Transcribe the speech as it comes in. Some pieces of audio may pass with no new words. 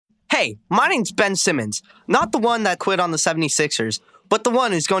Hey, my name's Ben Simmons. Not the one that quit on the 76ers, but the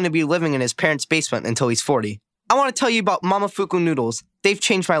one who's going to be living in his parents' basement until he's 40. I want to tell you about Momofuku noodles. They've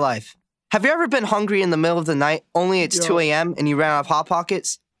changed my life. Have you ever been hungry in the middle of the night, only it's 2 a.m. and you ran out of Hot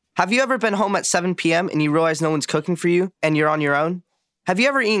Pockets? Have you ever been home at 7 p.m. and you realize no one's cooking for you and you're on your own? Have you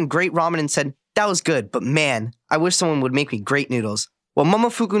ever eaten great ramen and said, that was good, but man, I wish someone would make me great noodles? Well,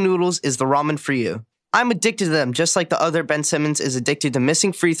 Momofuku noodles is the ramen for you. I'm addicted to them just like the other Ben Simmons is addicted to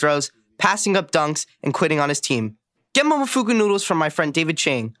missing free throws, passing up dunks, and quitting on his team. Get Momofuku noodles from my friend David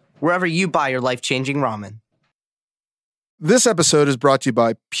Chang, wherever you buy your life-changing ramen. This episode is brought to you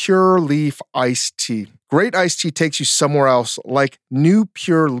by Pure Leaf Iced Tea. Great iced tea takes you somewhere else, like new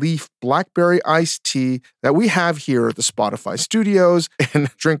Pure Leaf Blackberry Iced Tea that we have here at the Spotify studios and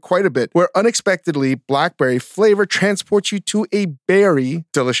drink quite a bit, where unexpectedly blackberry flavor transports you to a berry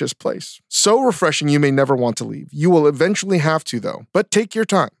delicious place. So refreshing you may never want to leave. You will eventually have to, though. But take your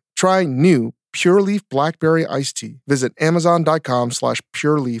time. Try new Pure Leaf Blackberry Iced Tea. Visit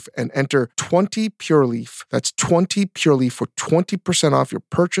Amazon.com/PureLeaf and enter 20 Pure Leaf. That's 20 Pure Leaf for 20% off your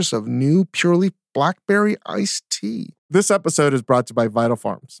purchase of new Pure Leaf Blackberry Iced Tea. This episode is brought to you by Vital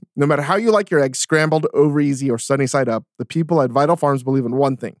Farms. No matter how you like your eggs, scrambled, over easy, or sunny side up, the people at Vital Farms believe in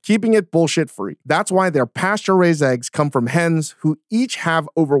one thing: keeping it bullshit free. That's why their pasture-raised eggs come from hens who each have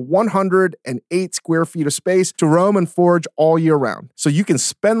over 108 square feet of space to roam and forage all year round. So you can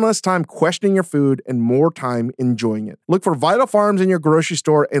spend less time questioning your food and more time enjoying it. Look for Vital Farms in your grocery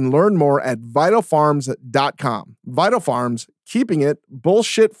store and learn more at vitalfarms.com. Vital Farms, keeping it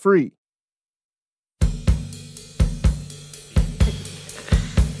bullshit free.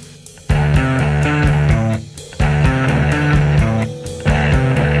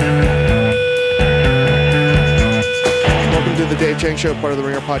 The Dave Chang Show, part of the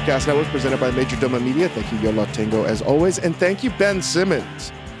Ringer Podcast Network, presented by Major Doma Media. Thank you, Yola Tango, as always. And thank you, Ben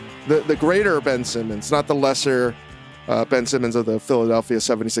Simmons, the greater Ben Simmons, not the lesser Ben Simmons of the Philadelphia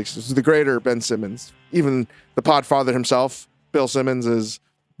 76ers, the greater Ben Simmons. Even the podfather himself, Bill Simmons, is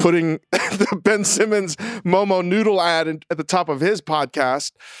putting the Ben Simmons Momo noodle ad at the top of his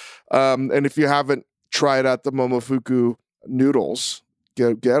podcast. And if you haven't tried out the Momofuku noodles,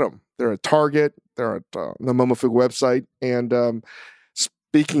 get them. They're at Target. They're at the Momofuku website. And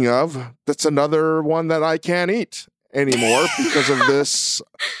speaking of, that's another one that I can't eat anymore because of this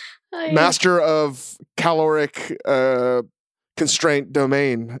master of caloric constraint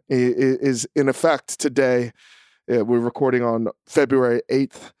domain is in effect today. We're recording on February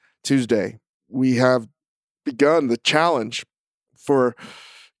 8th, Tuesday. We have begun the challenge for,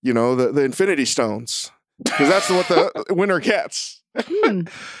 the Infinity Stones, because that's what the winner gets.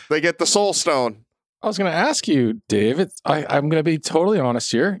 They get the Soul Stone. I was going to ask you, Dave. I'm going to be totally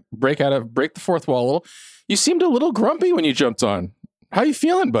honest here. Break the fourth wall a little. You seemed a little grumpy when you jumped on. How you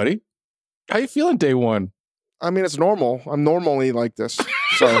feeling, buddy? How you feeling day one? I mean, it's normal. I'm normally like this.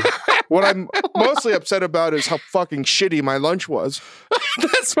 So what I'm mostly upset about is how fucking shitty my lunch was.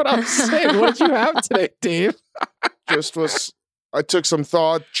 That's what I'm saying. What did you have today, Dave? I took some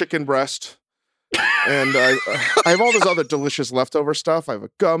thawed chicken breast. And I have all this other delicious leftover stuff. I have a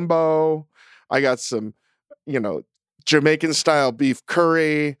gumbo. I got some, Jamaican style beef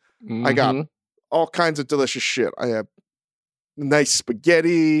curry. Mm-hmm. I got all kinds of delicious shit. I have nice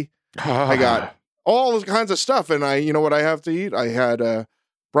spaghetti. I got all kinds of stuff. And you know what I have to eat? I had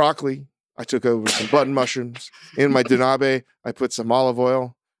broccoli. I took over some button mushrooms. In my donabe, I put some olive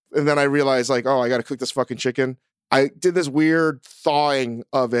oil. And then I realized I got to cook this fucking chicken. I did this weird thawing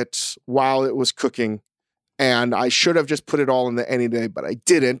of it while it was cooking, and I should have just put it all in the any day, but I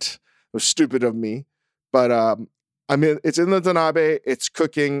didn't. It was stupid of me. But it's in the donabe. It's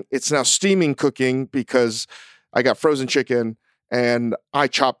cooking. It's now steaming cooking because I got frozen chicken, and I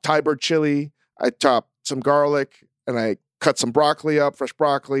chopped Thai bird chili. I chopped some garlic, and I cut some broccoli up, fresh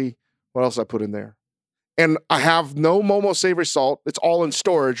broccoli. What else I put in there? And I have no Momo savory salt. It's all in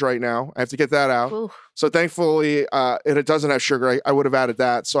storage right now. I have to get that out. Ooh. So thankfully, it doesn't have sugar. I would have added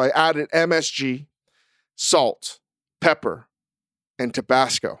that. So I added MSG, salt, pepper, and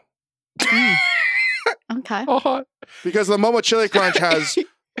Tabasco. Okay. Because the Momo Chili Crunch has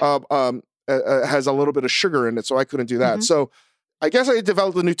a little bit of sugar in it, so I couldn't do that. Mm-hmm. So I guess I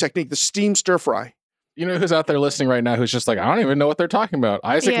developed a new technique, the steam stir fry. You know who's out there listening right now who's just like, I don't even know what they're talking about.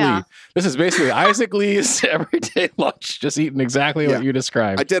 Isaac Lee. This is basically Isaac Lee's everyday lunch, just eating exactly what you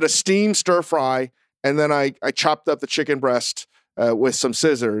described. I did a steam stir fry, and then I chopped up the chicken breast with some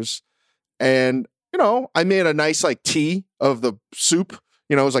scissors. And, I made a nice tea of the soup.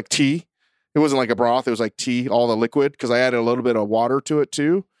 It was like tea. It wasn't like a broth. It was like tea, all the liquid, because I added a little bit of water to it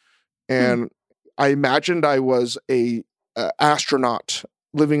too. And I imagined I was a astronaut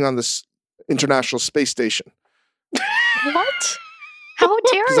living on this International Space Station. What? How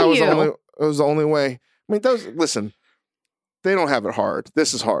dare That you? was the only way. I mean, listen, they don't have it hard.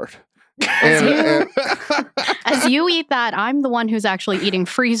 This is hard. As you eat that, I'm the one who's actually eating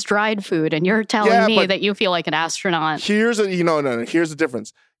freeze-dried food, and you're telling me that you feel like an astronaut. Here's the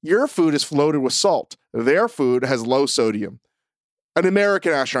difference. Your food is floated with salt. Their food has low sodium. An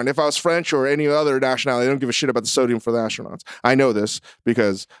American astronaut, if I was French or any other nationality, they don't give a shit about the sodium for the astronauts. I know this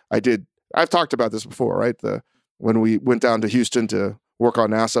because I've talked about this before, right? When we went down to Houston to work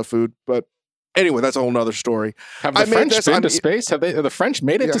on NASA food. But anyway, that's a whole nother story. Have the French been to space? Have the French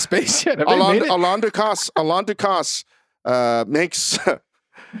made it to space yet? Alain Ducasse makes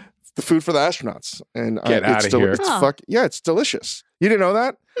the food for the astronauts. And Get out of here. It's delicious. You didn't know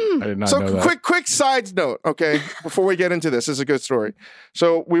that? I did not know that. Quick side note, okay, before we get into this. This is a good story.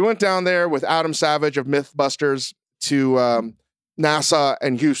 So we went down there with Adam Savage of Mythbusters to NASA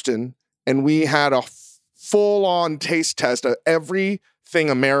and Houston, and we had a full-on taste test of everything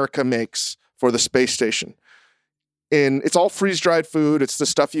America makes for the space station. And it's all freeze-dried food. It's the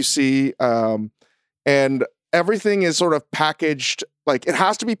stuff you see. And everything is sort of packaged, like it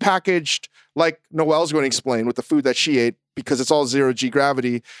has to be packaged like Noelle's going to explain with the food that she ate, because it's all zero-G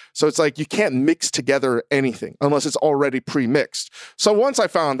gravity. So it's like you can't mix together anything unless it's already pre-mixed. So once I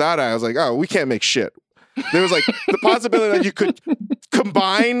found that out, I was like, oh, we can't make shit. There was like the possibility that you could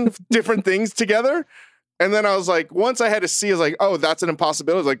combine different things together. And then I was like, once I had to see, I was like, oh, that's an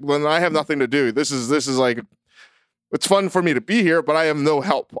impossibility. It's like, when I have nothing to do, this is like, it's fun for me to be here, but I have no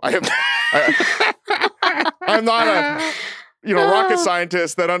help. I'm not a rocket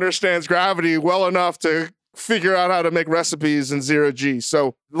scientist that understands gravity well enough to figure out how to make recipes in zero-G.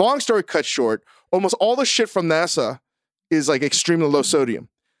 So long story cut short, almost all the shit from NASA is like extremely low sodium.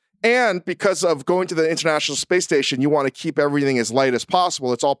 And because of going to the International Space Station, you want to keep everything as light as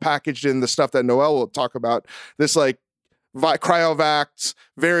possible. It's all packaged in the stuff that Noelle will talk about. This like cryovacs,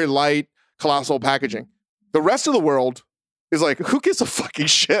 very light, colossal packaging. The rest of the world is like, who gives a fucking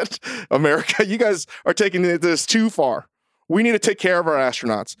shit? America, you guys are taking this too far. We need to take care of our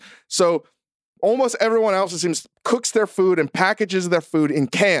astronauts. So almost everyone else, it seems, cooks their food and packages their food in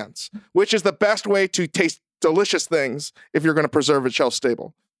cans, which is the best way to taste delicious things if you're going to preserve it shelf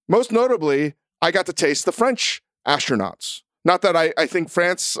stable. Most notably, I got to taste the French astronauts. Not that I think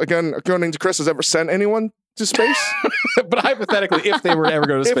France, again, according to Chris, has ever sent anyone to space. But hypothetically, if they were to ever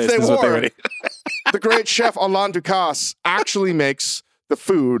go to space, this is what they would eat. The great chef Alain Ducasse actually makes the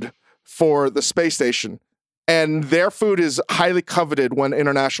food for the space station. And their food is highly coveted when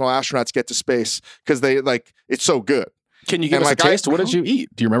international astronauts get to space because it's so good. Can you give us a taste? What did you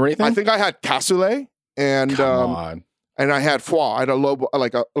eat? Do you remember anything? I think I had cassoulet and I had foie. I had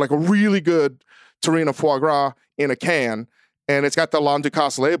a really good terrine of foie gras in a can, and it's got the Alain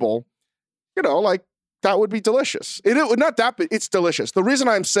Ducasse label. That would be delicious. It would not that, but it's delicious. The reason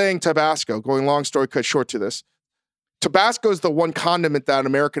I'm saying Tabasco, going long story cut short to this, Tabasco is the one condiment that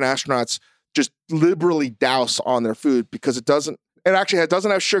American astronauts just liberally douse on their food because it doesn't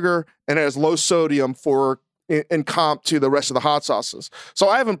have sugar and it has low sodium in comp to the rest of the hot sauces. So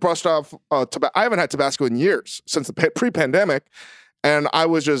I haven't brushed off, I haven't had Tabasco in years since the pre-pandemic. And I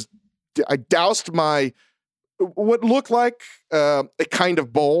doused what looked like a kind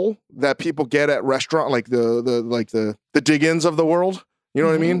of bowl that people get at restaurant, like the dig-ins of the world. You know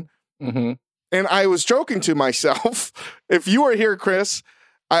what I mean? Mm-hmm. And I was joking to myself, if you were here, Chris,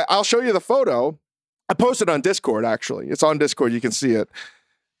 I'll show you the photo. I posted on Discord, actually. It's on Discord. You can see it.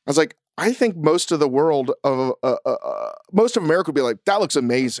 I was like, I think most of the world most of America would be like, that looks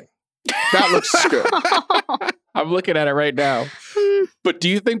amazing. That looks good. I'm looking at it right now. But do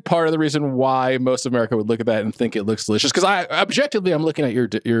you think part of the reason why most of America would look at that and think it looks delicious? Because I'm looking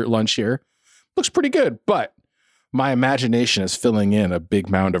at your lunch here. Looks pretty good, but my imagination is filling in a big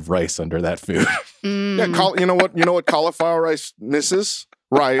mound of rice under that food. Yeah, you know what cauliflower rice misses?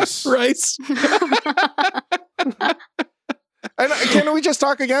 Rice. Rice. And can we just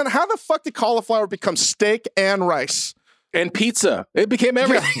talk again? How the fuck did cauliflower become steak and rice? And pizza. It became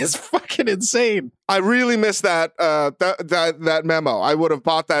everything. Yeah. It's fucking insane. I really missed that memo. I would have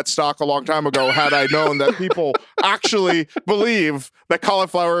bought that stock a long time ago had I known that people actually believe that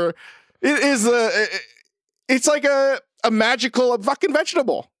cauliflower it's like a magical fucking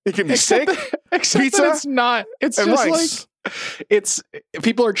vegetable. It can be steak, pizza. It's not. It's just rice.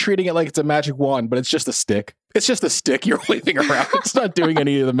 People are treating it like it's a magic wand, but it's just a stick. It's just a stick you're waving around. It's not doing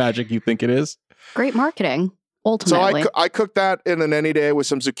any of the magic you think it is. Great marketing, ultimately. So I cooked that in an any day with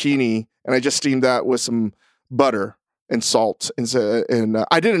some zucchini, and I just steamed that with some butter. and salt. And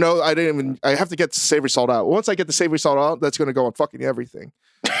I didn't know. I have to get the savory salt out. Once I get the savory salt out, that's going to go on fucking everything.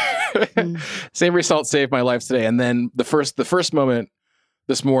 Savory salt saved my life today. And then the first moment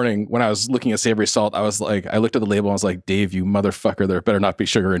this morning when I was looking at savory salt, I was like, I looked at the label and I was like, Dave, you motherfucker, there better not be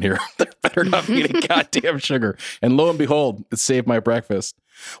sugar in here. There better not be any goddamn sugar. And lo and behold, it saved my breakfast.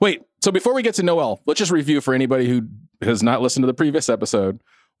 Wait, so before we get to Noel, let's just review for anybody who has not listened to the previous episode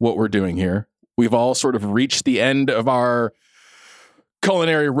what we're doing here. We've all sort of reached the end of our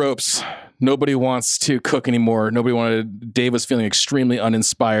culinary ropes. Nobody wants to cook anymore. Dave was feeling extremely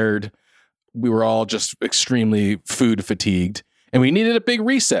uninspired. We were all just extremely food fatigued. And we needed a big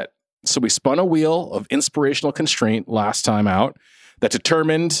reset. So we spun a wheel of inspirational constraint last time out that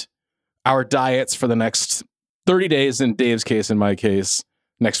determined our diets for the next 30 days in Dave's case, in my case,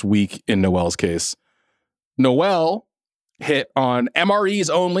 next week in Noelle's case. Noelle hit on MREs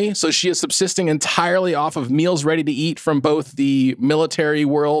only, so she is subsisting entirely off of meals ready to eat from both the military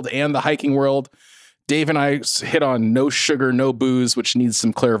world and the hiking world. Dave and I hit on no sugar, no booze, which needs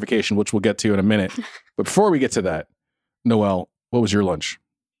some clarification, which we'll get to in a minute. But before we get to that, Noelle, what was your lunch?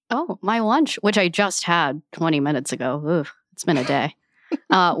 Oh, my lunch, which I just had 20 minutes ago. Oof, it's been a day.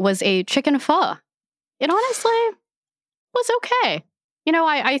 Was a chicken pho. It honestly was okay. You know,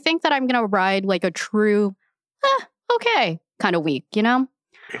 I think that I'm going to ride like a true, okay kind of week, you know?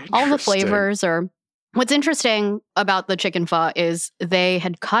 All the flavors are... What's interesting about the chicken pho is they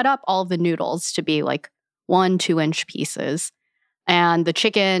had cut up all the noodles to be like 1-2 inch pieces. And the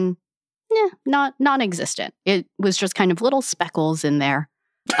chicken, non-existent. It was just kind of little speckles in there.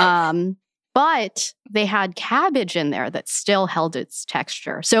 But they had cabbage in there that still held its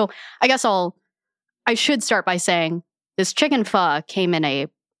texture. So I guess I should start by saying this chicken pho came in a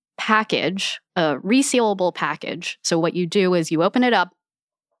package, a resealable package. So what you do is you open it up.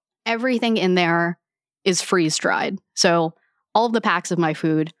 Everything in there is freeze dried. So all of the packs of my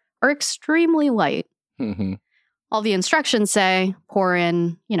food are extremely light. Mm-hmm. All the instructions say pour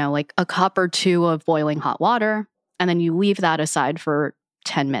in, like a cup or 2 of boiling hot water, and then you leave that aside for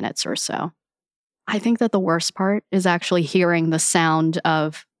 10 minutes or so. I think that the worst part is actually hearing the sound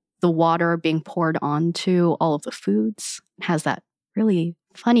of the water being poured onto all of the foods. It has that really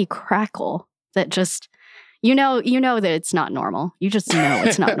funny crackle that just, you know that it's not normal. You just know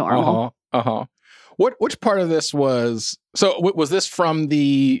it's not normal. Which part of this was, so was this from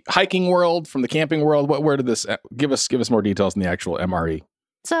the hiking world, from the camping world? Where did this, give us more details on the actual MRE?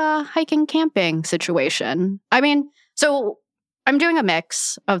 It's a hiking camping situation. I mean, so I'm doing a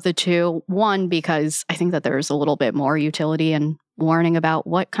mix of the two. One, because I think that there's a little bit more utility in learning about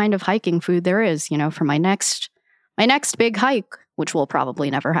what kind of hiking food there is, for my next big hike, which will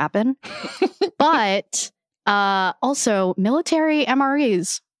probably never happen. But also military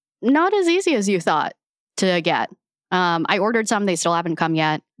MREs, not as easy as you thought to get. I ordered some, they still haven't come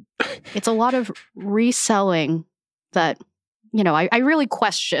yet. It's a lot of reselling that, I really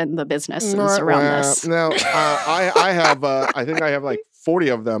question the businesses around this. No, I have, I think I have like 40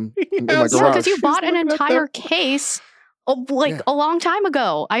 of them in my garage. Because you bought an entire case a long time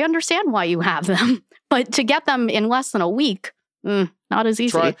ago. I understand why you have them, but to get them in less than a week, not as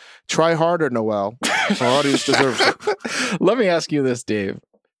easy. Try harder, Noelle. Our audience deserves it. Let me ask you this, Dave.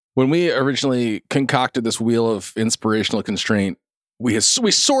 When we originally concocted this wheel of inspirational constraint, we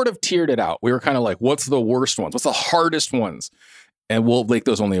sort of tiered it out. We were kind of like, what's the worst ones? What's the hardest ones? And we'll make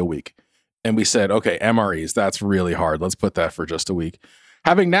those only a week. And we said, okay, MREs, that's really hard. Let's put that for just a week.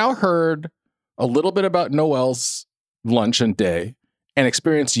 Having now heard a little bit about Noelle's lunch and day and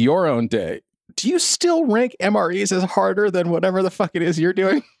experienced your own day, do you still rank MREs as harder than whatever the fuck it is you're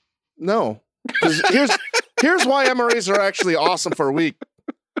doing? No. Here's why MREs are actually awesome for a week.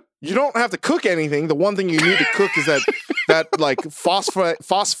 You don't have to cook anything. The one thing you need to cook is that like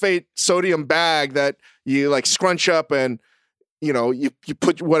phosphate sodium bag that you like scrunch up and you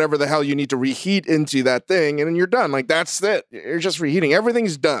put whatever the hell you need to reheat into that thing and then you're done. Like that's it. You're just reheating.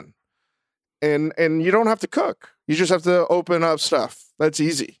 Everything's done. And you don't have to cook. You just have to open up stuff. That's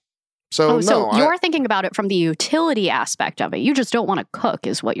easy. So you're thinking about it from the utility aspect of it. You just don't want to cook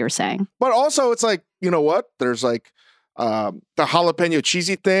is what you're saying. But also it's like, you know what? There's like the jalapeno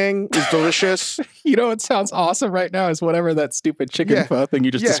cheesy thing is delicious. It sounds awesome right now is whatever that stupid chicken pho thing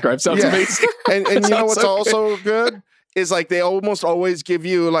you just described sounds amazing. And you know what's also good is like they almost always give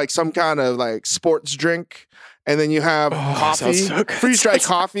you like some kind of like sports drink. And then you have coffee. So freeze-dried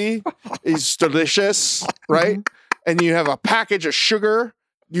coffee is delicious, right? And you have a package of sugar.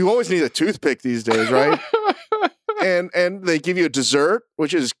 You always need a toothpick these days, right? and they give you a dessert,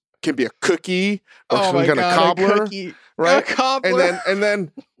 which can be a cookie or some kind of cobbler, right? A cobbler. And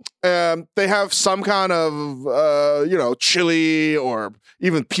then They have some kind of, chili or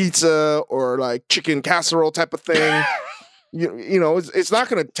even pizza or like chicken casserole type of thing. It's not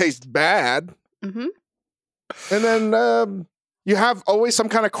going to taste bad. Mm-hmm. And then you have always some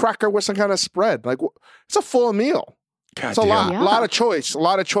kind of cracker with some kind of spread. Like it's a full meal. God It's a damn. lot, Yeah. lot of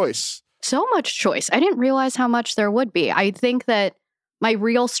choice. So much choice. I didn't realize how much there would be. I think that my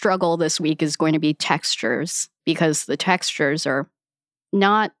real struggle this week is going to be textures because the textures are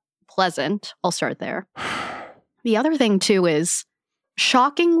not pleasant. I'll start there. The other thing, too, is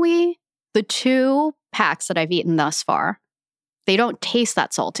shockingly, the 2 packs that I've eaten thus far, they don't taste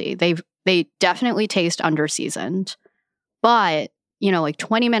that salty. They definitely taste under-seasoned. But, like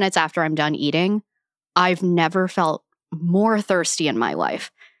 20 minutes after I'm done eating, I've never felt more thirsty in my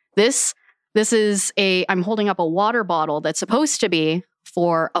life. This is I'm holding up a water bottle that's supposed to be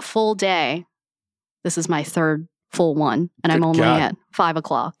for a full day. This is my 3rd full one, and I'm Good only God. at 5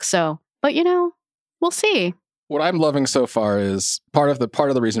 o'clock. So, but we'll see. What I'm loving so far is part of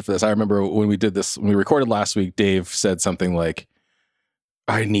the reason for this. I remember when we recorded last week, Dave said something like,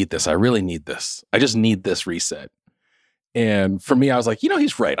 I need this. I really need this. I just need this reset. And for me, I was like,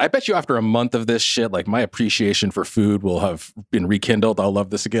 he's right. I bet you after a month of this shit, like my appreciation for food will have been rekindled. I'll love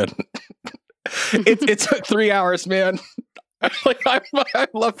this again. It took 3 hours, man. I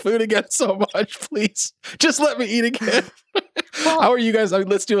love food again so much. Please, just let me eat again. Well, How are you guys?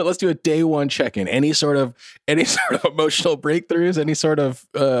 Let's do it. Let's do a day 1 check-in. Any sort of emotional breakthroughs? Any sort of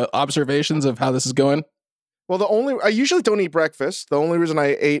observations of how this is going? Well, I usually don't eat breakfast. The only reason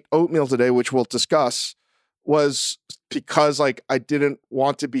I ate oatmeal today, which we'll discuss, was because like I didn't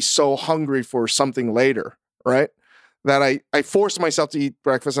want to be so hungry for something later, right? That I forced myself to eat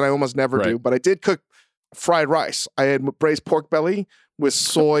breakfast, and I almost never do. But I did cook fried rice. I had braised pork belly with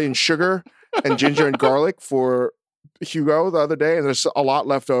soy and sugar and ginger and garlic for Hugo the other day, and there's a lot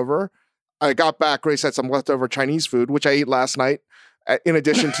left over. I got back, Grace had some leftover Chinese food, which I ate last night, in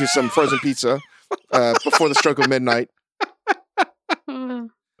addition to some frozen pizza before the stroke of midnight.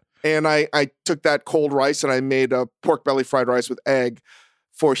 And I took that cold rice and I made a pork belly fried rice with egg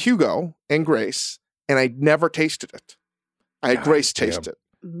for Hugo and Grace, and I never tasted it. I had Grace taste it.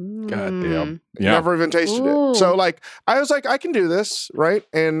 God damn. Yeah. Never even tasted it. So like I was like, I can do this, right?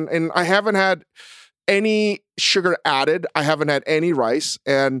 And I haven't had any sugar added. I haven't had any rice,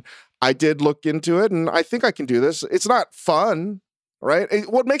 and I did look into it, and I think I can do this. It's not fun, right?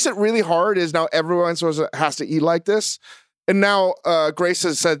 What makes it really hard is now everyone has to eat like this. And now Grace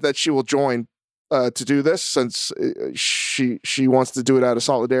has said that she will join to do this since she wants to do it out of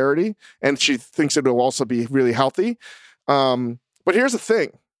solidarity, and she thinks it will also be really healthy. But here's the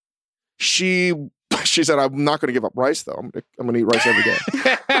thing: she said, "I'm not going to give up rice, though. I'm going to eat rice every day."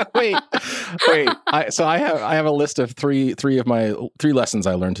 wait. I have a list of three of my 3 lessons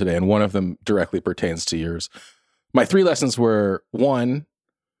I learned today, and one of them directly pertains to yours. My 3 lessons were: 1,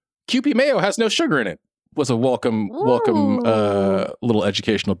 QP mayo has no sugar in it. Was a welcome little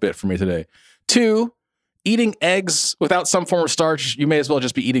educational bit for me today. 2, eating eggs without some form of starch, you may as well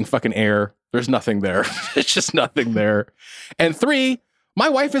just be eating fucking air. There's nothing there. It's just nothing there. And 3, my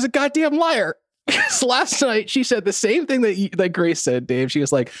wife is a goddamn liar. So last night she said the same thing that Grace said, Dave. She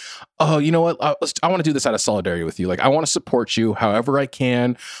was like, "Oh, you know what? I want to do this out of solidarity with you. Like, I want to support you however I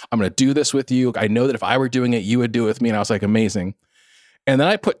can. I'm going to do this with you. I know that if I were doing it, you would do it with me." And I was like, amazing. And then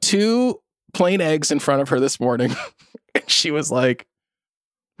I put 2 plain eggs in front of her this morning. And she was like,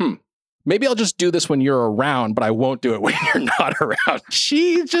 maybe I'll just do this when you're around, but I won't do it when you're not around.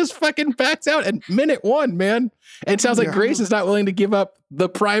 She just fucking backs out at minute 1, man. And it sounds like Grace is not willing to give up the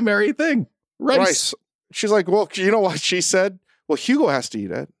primary thing. Rice. She's like, well, you know what she said? Well, Hugo has to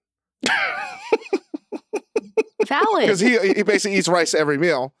eat it. Valid. Because he basically eats rice every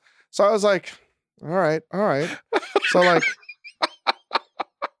meal. So I was like, all right. So like,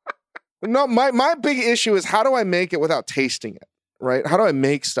 no, my big issue is how do I make it without tasting it, right? How do I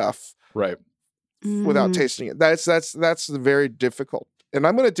make stuff Right. without tasting it? That's very difficult. And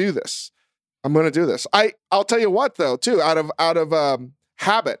I'm going to do this. I'll tell you what though, too, out of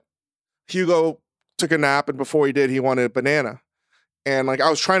habit, Hugo took a nap, and before he did, he wanted a banana. And like I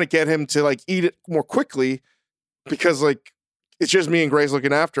was trying to get him to like eat it more quickly because like it's just me and Grace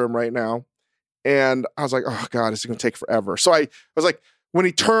looking after him right now. And I was like, oh God, it's gonna take forever. So I was like, when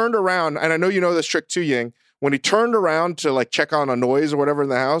he turned around, and I know you know this trick too, Ying, when he turned around to like check on a noise or whatever in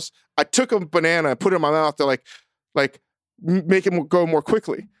the house, I took a banana and put it in my mouth to like make him go more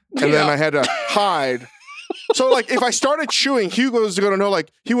quickly. And then I had to hide. So like if I started chewing, Hugo's gonna know, like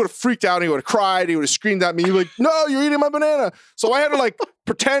he would have freaked out, he would have cried, he would have screamed at me, he would like, no, you're eating my banana. So I had to like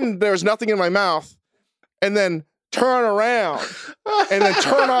pretend there was nothing in my mouth and then turn around and then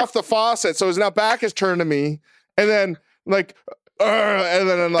turn off the faucet. So his now back is turned to me, and then like, and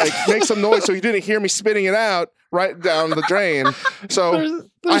then like make some noise so he didn't hear me spitting it out right down the drain. So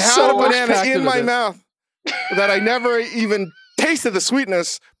I had a banana in my mouth that I never even tasted the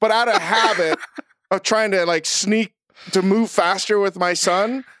sweetness, but out of habit of trying to like sneak to move faster with my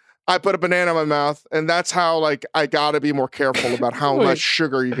son, I put a banana in my mouth, and that's how like I got to be more careful about how much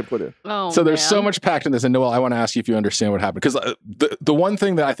sugar you can put in. Oh, so there's so much packed in this. And Noel, I want to ask you if you understand what happened, because the one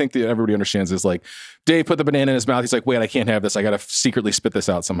thing that I think that everybody understands is like Dave put the banana in his mouth. He's like, wait, I can't have this. I got to secretly spit this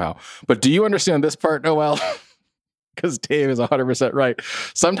out somehow. But do you understand this part, Noel? Because Dave is 100% right.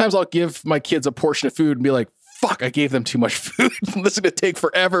 Sometimes I'll give my kids a portion of food and be like, fuck, I gave them too much food. This is going to take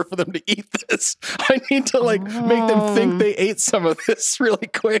forever for them to eat this. I need to like make them think they ate some of this really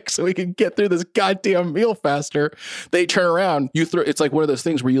quick so we can get through this goddamn meal faster. They turn around, it's like one of those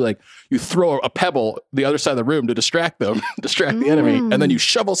things where you throw a pebble the other side of the room to distract them, distract the enemy, and then you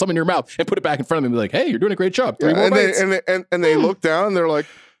shovel some in your mouth and put it back in front of them and be like, hey, you're doing a great job. 3 more bites. And they look down and they're like,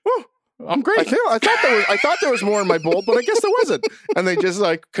 oh, I'm great. I thought there was more in my bowl, but I guess there wasn't. And they just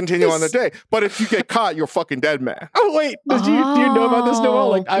like continue on their day. But if you get caught, you're fucking dead, man. Oh wait, do you know about this, Noel?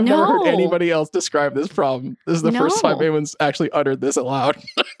 Like I've never heard anybody else describe this problem. This is the first time anyone's actually uttered this aloud.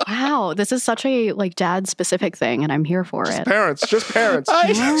 Wow, this is such a like dad specific thing, and I'm here for it. Just parents.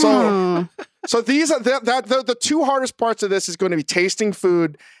 So these are the two hardest parts of this is going to be tasting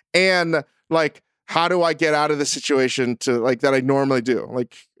food and like how do I get out of the situation to like that I normally do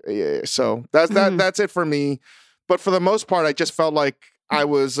like. Yeah, so that's it for me. But for the most part, I just felt like I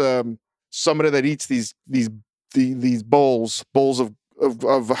was somebody that eats these bowls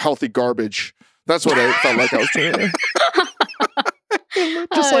of healthy garbage. That's what I felt like I was doing.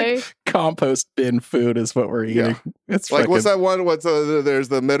 Just like compost bin food is what we're eating. Yeah. It's like what's that one? What's there's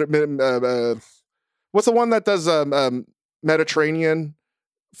the what's the one that does Mediterranean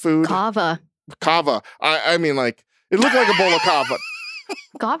food? Kava. I mean, like it looked like a bowl of kava.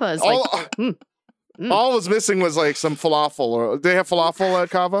 Kava is all, like all was missing was like some falafel. Or they have falafel at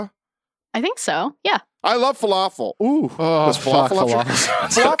Kava? I think so. Yeah. I love falafel. Ooh, falafel.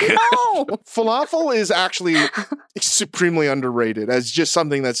 Falafel is actually supremely underrated as just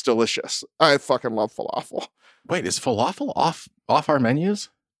something that's delicious. I fucking love falafel. Wait, is falafel off our menus?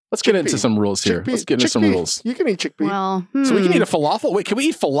 Let's get into some rules here. Let's get into some rules. You can eat chickpea. Well, so we can eat a falafel. Wait, can we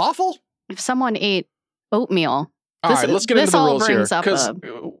eat falafel? If someone ate oatmeal. All right, let's get into the rules here because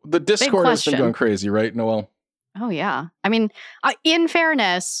the Discord has been question. going crazy, right, Noel? Oh, yeah. I mean, in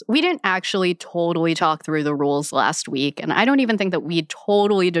fairness, we didn't actually totally talk through the rules last week, and I don't even think that we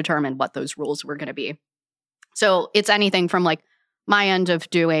totally determined what those rules were going to be. So it's anything from like my end of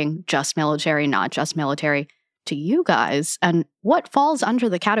doing just military, not just military, to you guys, and what falls under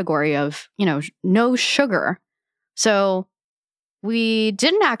the category of, no sugar. So we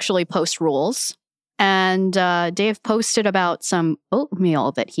didn't actually post rules. And Dave posted about some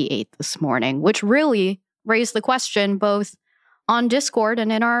oatmeal that he ate this morning, which really raised the question both on Discord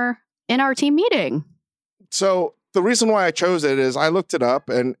and in our team meeting. So the reason why I chose it is I looked it up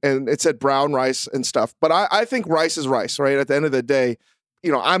and it said brown rice and stuff. But I think rice is rice, right? At the end of the day,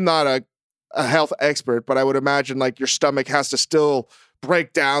 I'm not a health expert, but I would imagine like your stomach has to still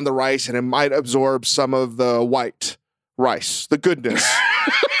break down the rice and it might absorb some of the white rice, the goodness,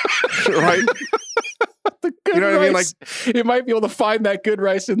 right? The good you know what rice. I mean? Like it might be able to find that good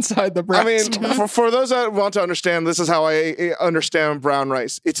rice inside the breast. I mean, for those that want to understand, this is how I understand brown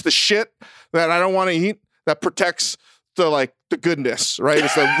rice. It's the shit that I don't want to eat that protects the goodness, right?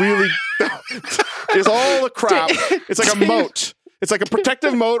 It's the really, it's all the crap. It's like a moat. It's like a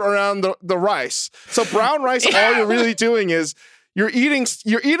protective moat around the rice. So brown rice, all you're really doing is you're eating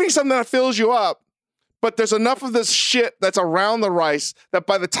something that fills you up. But there's enough of this shit that's around the rice that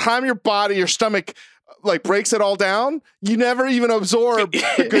by the time your stomach like breaks it all down, you never even absorb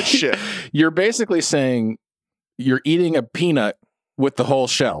the good shit. You're basically saying you're eating a peanut with the whole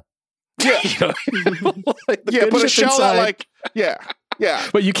shell. Yeah. Like but a shell inside. That like, yeah.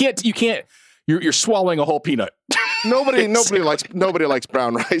 But you can't, you're swallowing a whole peanut. Nobody likes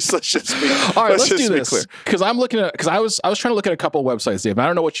brown rice. Let's just be all right. Let's do this because I'm looking at I was trying to look at a couple of websites, Dave. I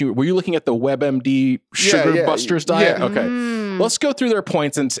don't know were you looking at the WebMD Sugar Busters diet? Yeah. Okay. Let's go through their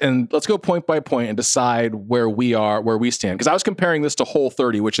points and let's go point by point and decide where we stand. Because I was comparing this to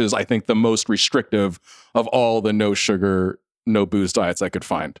Whole30, which is I think the most restrictive of all the no sugar, no booze diets I could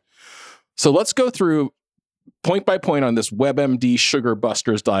find. So let's go through point by point on this WebMD Sugar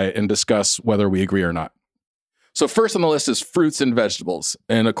Busters diet and discuss whether we agree or not. So first on the list is fruits and vegetables.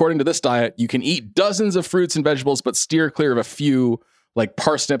 And according to this diet, you can eat dozens of fruits and vegetables, but steer clear of a few like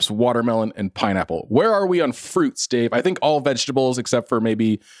parsnips, watermelon, and pineapple. Where are we on fruits, Dave? I think all vegetables except for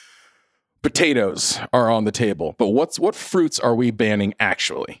maybe potatoes are on the table. But what fruits are we banning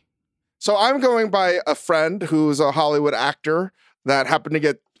actually? So I'm going by a friend who's a Hollywood actor that happened to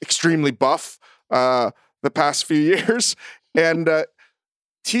get extremely buff the past few years. And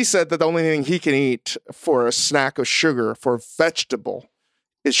he said that the only thing he can eat for a snack of sugar for vegetable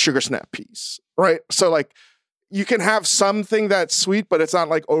is sugar snap peas, right? So like you can have something that's sweet, but it's not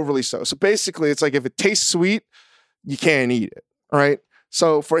like overly so. So basically it's like if it tastes sweet, you can't eat it, right?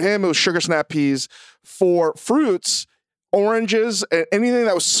 So for him, it was sugar snap peas. For fruits, oranges, and anything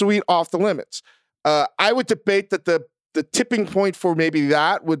that was sweet off the limits. I would debate that the tipping point for maybe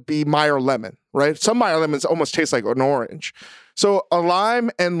that would be Meyer lemon, right? Some Meyer lemons almost taste like an orange. So a lime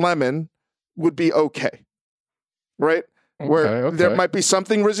and lemon would be okay, right? Where there might be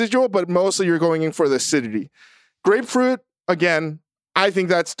something residual, but mostly you're going in for the acidity. Grapefruit, again, I think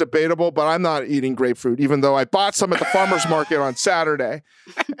that's debatable, but I'm not eating grapefruit, even though I bought some at the farmer's market on Saturday.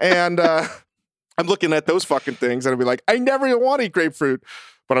 And I'm looking at those fucking things and I'd be like, I never even want to eat grapefruit.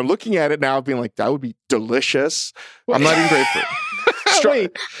 But I'm looking at it now being like, that would be delicious. I'm not eating grapefruit.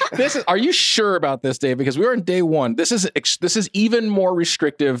 Wait, are you sure about this, Dave? Because we were on day one. This is even more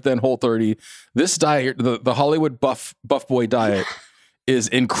restrictive than Whole30. This diet, the Hollywood buff boy diet, is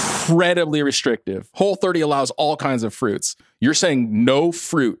incredibly restrictive. Whole30 allows all kinds of fruits. You're saying no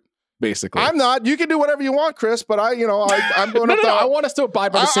fruit, basically. I'm not. You can do whatever you want, Chris, but I'm going up I want us to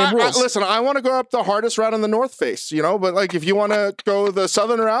abide by the same rules. Listen, I want to go up the hardest route on the North Face, but like if you want to go the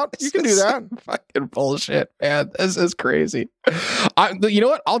southern route, you can do that. Fucking bullshit, man. This is crazy. You know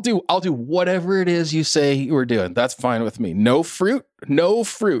what? I'll do whatever it is you say you were doing. That's fine with me. No fruit. No,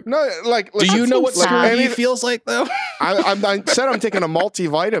 like. Do you know what scurvy feels like, though? I said I'm taking a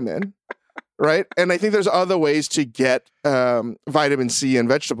multivitamin. Right. And I think there's other ways to get vitamin C in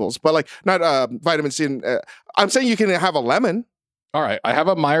vegetables, but like not vitamin C. I'm saying you can have a lemon. All right. I have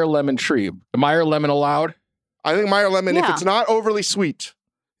a Meyer lemon tree. Meyer lemon allowed? I think Meyer lemon, if it's not overly sweet,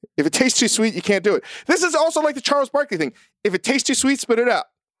 if it tastes too sweet, you can't do it. This is also like the Charles Barkley thing. If it tastes too sweet, spit it out.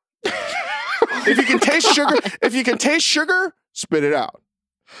 If you can taste sugar, spit it out.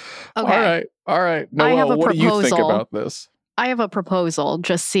 Okay. All right. Noelle, what do you think about this? I have a proposal,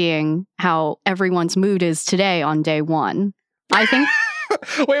 just seeing how everyone's mood is today on day one. I think.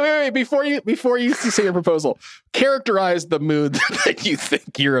 Wait. Before you say your proposal, characterize the mood that you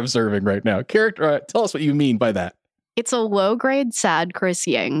think you're observing right now. Tell us what you mean by that. It's a low-grade sad Chris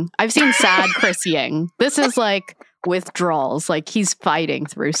Ying. I've seen sad Chris Ying. This is like withdrawals, like he's fighting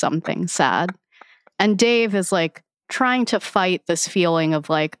through something sad. And Dave is like trying to fight this feeling of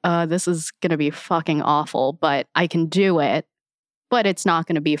like, this is going to be fucking awful, but I can do it. But it's not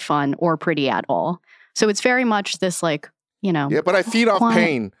going to be fun or pretty at all. So it's very much this like, Yeah, but I feed off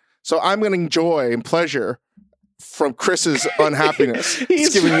pain. So I'm going to enjoy and pleasure from Chris's unhappiness.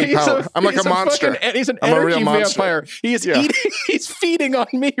 It's giving me power. I'm like a monster. He's an energy vampire. He's eating. He's feeding on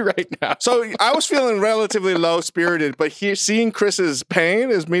me right now. So I was feeling relatively low spirited, but seeing Chris's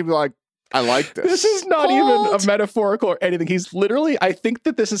pain is maybe like, I like this. This is not even a metaphorical or anything. He's literally, I think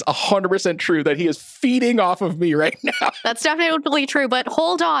that this is 100% true, that he is feeding off of me right now. That's definitely true, but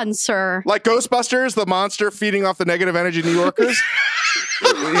hold on, sir. Like Ghostbusters, the monster feeding off the negative energy New Yorkers.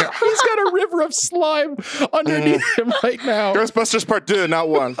 He's got a river of slime underneath him right now. Ghostbusters Part 2, not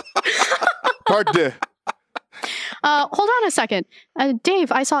 1. Part 2. Hold on a second.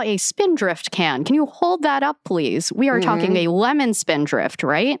 Dave, I saw a Spindrift can. Can you hold that up, please? We are talking a lemon Spindrift,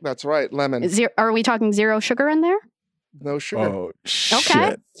 right? That's right, lemon. Are we talking zero sugar in there? No sugar. Oh, shit.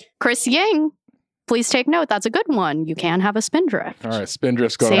 Okay. Chris Ying, please take note. That's a good one. You can have a Spindrift. All right,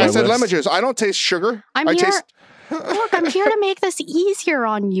 Spindrift's going I said lemon juice. I don't taste sugar. Look, I'm here to make this easier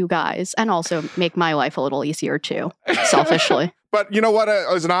on you guys and also make my life a little easier too, selfishly. But you know what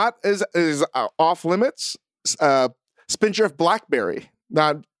is not? Is off limits? Spindrift blackberry.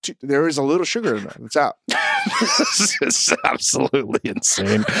 There is a little sugar in there. It's out. This is absolutely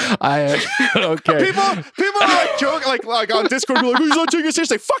insane. Okay. People are like joking, like on Discord, like, who's not taking it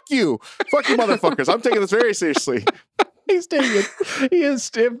seriously? Fuck you, motherfuckers. I'm taking this very seriously. He's taking it. He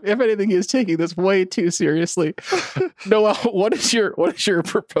is. If anything, he is taking this way too seriously. Noelle, what is your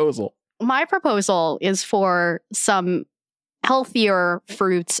proposal? My proposal is for some healthier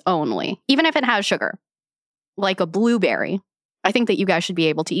fruits only, even if it has sugar. Like a blueberry. I think that you guys should be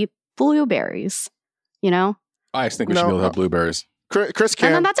able to eat blueberries, I think we should be able to have blueberries. Chris can.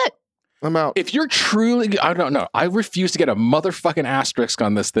 And then that's it. I'm out. If you're truly, I don't know. I refuse to get a motherfucking asterisk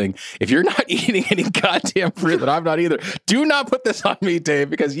on this thing. If you're not eating any goddamn fruit, that I'm not either. Do not put this on me,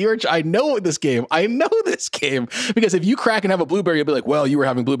 Dave, because I know this game. I know this game. Because if you crack and have a blueberry, you'll be like, well, you were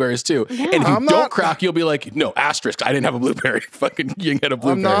having blueberries too. Yeah. And if you don't crack, you'll be like, no, asterisk. I didn't have a blueberry. Fucking, you can get a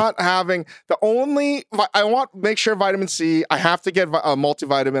blueberry. I'm not having I want to make sure vitamin C. I have to get a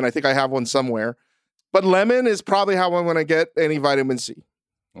multivitamin. I think I have one somewhere. But lemon is probably how I'm going to get any vitamin C.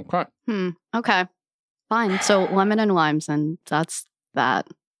 Okay. Okay. Fine. So lemon and limes, and that's that.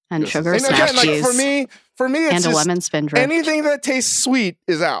 And sugar, and snap again, like cheese, for me, it's and a just lemon spin drift. anything that tastes sweet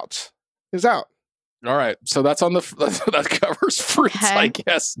is out. All right. So that's on that covers fruits, Okay. I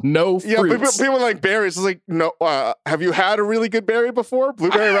guess. No fruits. Yeah, people like berries. It's like, no, have you had a really good berry before?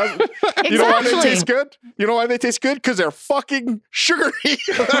 Blueberry raspberry? Exactly. You know why they taste good? You know why they taste good? Because they're fucking sugary.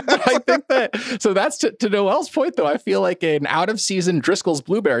 I think that, so that's to Noel's point, though. I feel like an out of season Driscoll's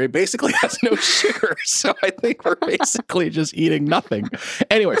blueberry basically has no sugar. So I think we're basically just eating nothing.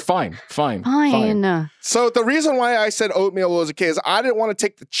 Anyway, fine. So the reason why I said oatmeal was okay is I didn't want to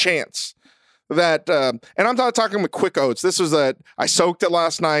take the chance that, and I'm not talking with quick oats. This was that I soaked it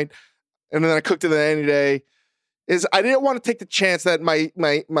last night and then I cooked it the any day. Is I didn't want to take the chance that my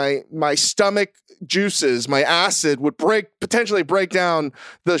stomach juices, my acid would potentially break down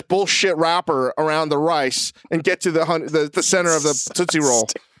the bullshit wrapper around the rice and get to the center of the Tootsie Roll.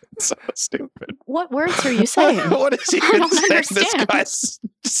 So stupid. What words are you saying? What is he I don't saying? This understand. guy's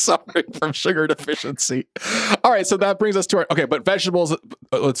suffering from sugar deficiency. All right, so that brings us to our but vegetables.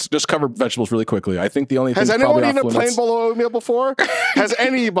 Let's just cover vegetables really quickly. I think the only thing Has anyone probably eaten a off plain limits. bowl of oatmeal before? Has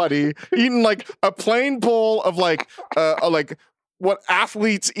anybody eaten like a plain bowl of like what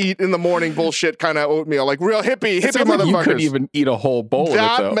athletes eat in the morning bullshit kind of oatmeal, like real hippie It sounds like you motherfuckers? couldn't even eat a whole bowl of it,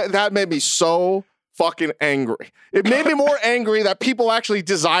 though. That made me so fucking angry. It made me more angry that people actually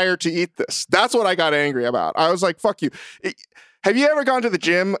desire to eat this. That's what I got angry about. I was like, fuck you. Have you ever gone to the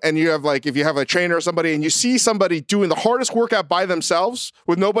gym and you have if you have a trainer or somebody and you see somebody doing the hardest workout by themselves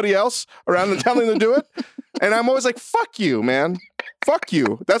with nobody else around them telling them to do it? And I'm always like, fuck you, man. Fuck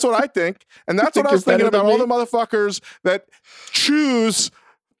you. That's what I think. And that's what I was thinking about all the motherfuckers that choose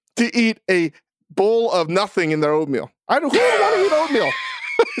to eat a bowl of nothing in their oatmeal. Who would want to eat oatmeal?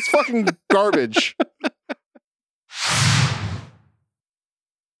 It's fucking garbage.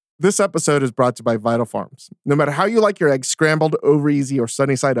 This episode is brought to you by Vital Farms. No matter how you like your eggs scrambled, over easy, or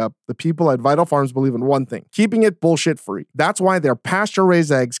sunny side up, the people at Vital Farms believe in one thing: keeping it bullshit free. That's why their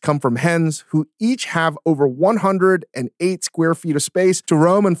pasture-raised eggs come from hens who each have over 108 square feet of space to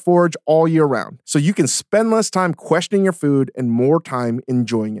roam and forage all year round. So you can spend less time questioning your food and more time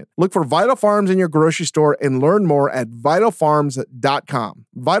enjoying it. Look for Vital Farms in your grocery store and learn more at vitalfarms.com.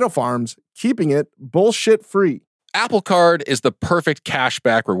 Vital Farms, keeping it bullshit free. Apple Card is the perfect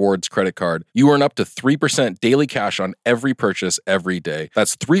cashback rewards credit card. You earn up to 3% daily cash on every purchase every day.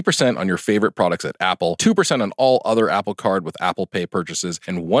 That's 3% on your favorite products at Apple, 2% on all other Apple Card with Apple Pay purchases,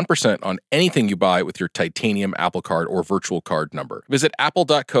 and 1% on anything you buy with your titanium Apple Card or virtual card number. Visit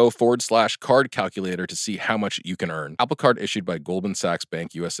apple.co/card calculator to see how much you can earn. Apple Card issued by Goldman Sachs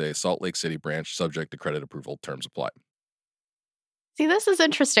Bank USA, Salt Lake City branch, subject to credit approval. Terms apply. See, this is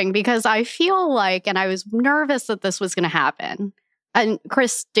interesting because I feel like, and I was nervous that this was going to happen. And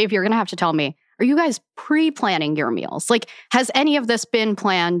Chris, Dave, you're going to have to tell me, are you guys pre-planning your meals? Like, has any of this been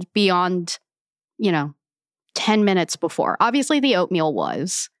planned beyond, 10 minutes before? Obviously, the oatmeal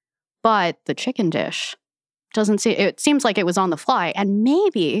was, but the chicken dish it seems like it was on the fly. And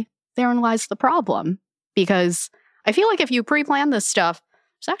maybe therein lies the problem, because I feel like if you pre-plan this stuff,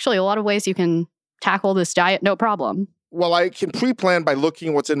 there's actually a lot of ways you can tackle this diet, no problem. Well, I can pre-plan by looking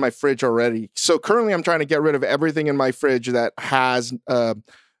at what's in my fridge already. So currently I'm trying to get rid of everything in my fridge that has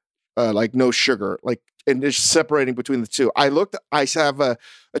no sugar, and just separating between the two. I have a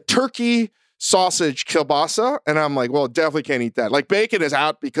turkey sausage kielbasa, and I'm like, well, definitely can't eat that. Like, bacon is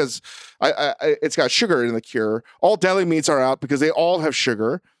out because it's got sugar in the cure. All deli meats are out because they all have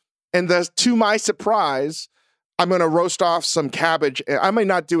sugar. And to my surprise, I'm going to roast off some cabbage. I may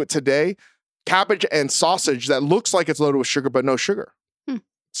not do it today. Cabbage and sausage that looks like it's loaded with sugar, but no sugar.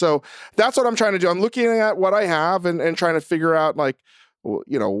 So that's what I'm trying to do. I'm looking at what I have and trying to figure out,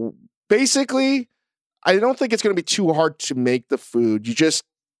 basically, I don't think it's going to be too hard to make the food. You just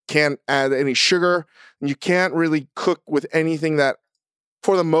can't add any sugar, and you can't really cook with anything that,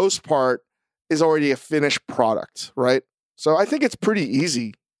 for the most part, is already a finished product, right? So I think it's pretty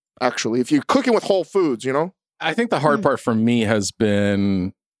easy, actually, if you're cooking with whole foods, I think the hard part for me has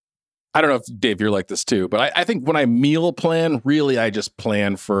been, I don't know if, Dave, you're like this too, but I think when I meal plan, really, I just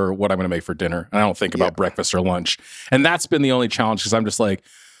plan for what I'm going to make for dinner. And I don't think about breakfast or lunch. And that's been the only challenge, because I'm just like,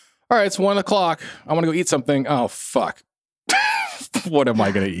 All right, it's 1 o'clock. I want to go eat something. Oh, fuck. What am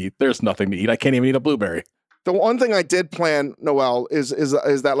I going to eat? There's nothing to eat. I can't even eat a blueberry. The one thing I did plan, Noel, is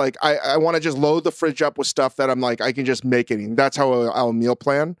that like I want to just load the fridge up with stuff that I'm like I can just make it eat. That's how I'll meal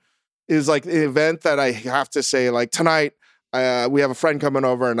plan. Is like the event that I have to say like tonight we have a friend coming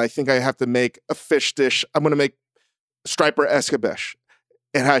over and I think I have to make a fish dish. I'm going to make striper escabeche.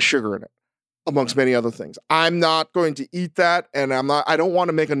 It has sugar in it, amongst many other things. I'm not going to eat that, and I don't want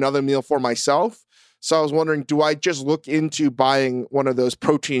to make another meal for myself. So I was wondering, do I just look into buying one of those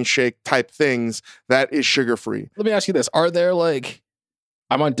protein shake type things that is sugar-free? Let me ask you this. Are there like,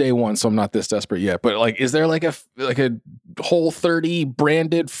 I'm on day 1, so I'm not this desperate yet, but like, is there like a Whole30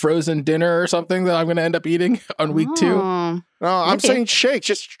 branded frozen dinner or something that I'm going to end up eating on week 2? No, I'm saying shake.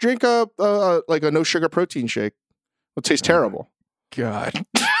 Just drink a no sugar protein shake. It'll taste terrible. God.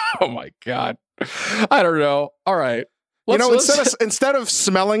 Oh my God. I don't know. All right. Instead of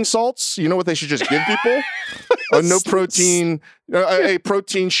smelling salts, you know what they should just give people? A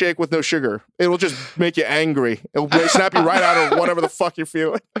protein shake with no sugar. It'll just make you angry. It'll snap you right out of whatever the fuck you're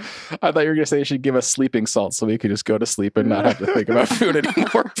feeling. I thought you were going to say you should give us sleeping salts so we could just go to sleep and not have to think about food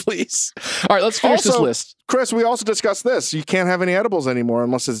anymore, please. All right, let's finish this list. Chris, we also discussed this. You can't have any edibles anymore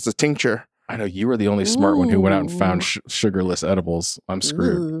unless it's a tincture. I know you were the only smart one who went out and found sugarless edibles. I'm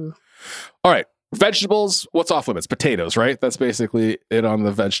screwed. Ooh. All right. Vegetables, what's off limits? Potatoes, right? That's basically it on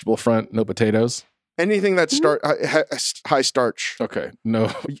the vegetable front. No potatoes. Anything that's high starch. Okay. No.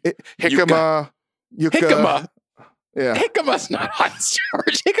 Jicama. Jicama. Yeah. Jicama's not high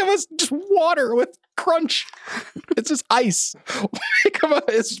starch. Jicama's just water with crunch. It's just ice. Jicama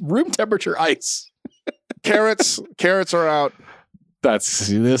is room temperature ice. Carrots are out. This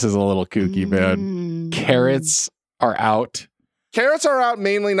is a little kooky, man. Carrots are out. Carrots are out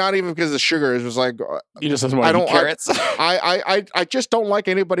mainly not even because of the sugar. It's just like you just don't want to eat carrots. I just don't like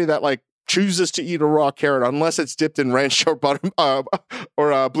anybody that like chooses to eat a raw carrot unless it's dipped in ranch or butter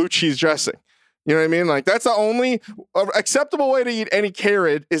or blue cheese dressing. You know what I mean? Like that's the only acceptable way to eat any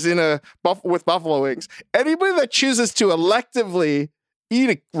carrot is in with buffalo wings. Anybody that chooses to electively eat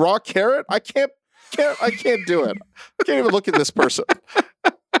a raw carrot, I can't do it. I can't even look at this person.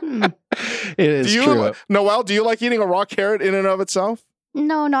 It is true. Noelle, do you like eating a raw carrot in and of itself?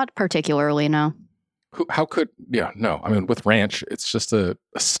 No, not particularly, no. No. I mean, with ranch, it's just a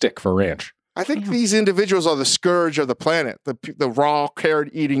stick for ranch. I think these individuals are the scourge of the planet, the raw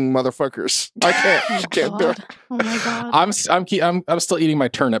carrot eating motherfuckers. I can't do it. Oh my God. I'm still eating my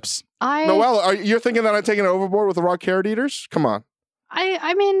turnips. Noelle, you're thinking that I'm taking it overboard with the raw carrot eaters? Come on.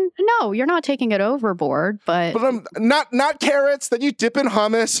 I mean, no, you're not taking it overboard, but not carrots that you dip in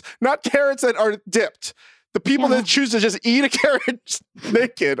hummus, not carrots that are dipped. The people that choose to just eat a carrot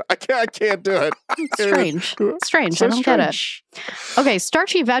naked, I can't do it. It's strange. So I don't get it. Okay,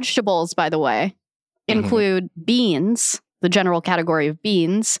 starchy vegetables, by the way, include beans, the general category of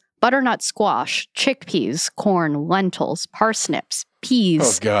beans, butternut squash, chickpeas, corn, lentils, parsnips,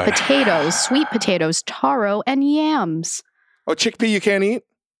 peas, potatoes, sweet potatoes, taro, and yams. Oh, chickpea you can't eat?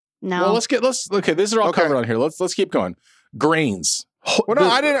 No. Well, okay, these are all covered on here. Let's keep going. Grains. Well, no,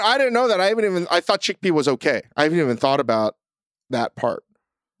 I didn't know that. I thought chickpea was okay. I haven't even thought about that part.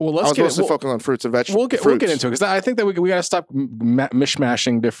 Well, I was mostly focused on fruits and vegetables. We'll get into it because I think that we got to stop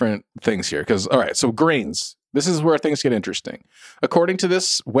mishmashing different things here. Because all right, so grains. This is where things get interesting. According to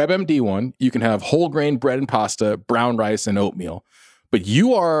this WebMD one, you can have whole grain bread and pasta, brown rice, and oatmeal. But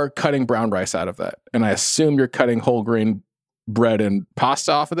you are cutting brown rice out of that, and I assume you're cutting whole grain bread and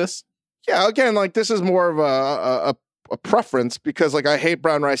pasta off of this? Yeah, again, like this is more of a preference because like I hate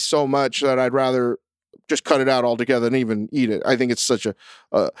brown rice so much that I'd rather just cut it out altogether and even eat it. I think it's such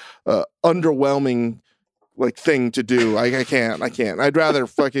a underwhelming like thing to do. I can't. I'd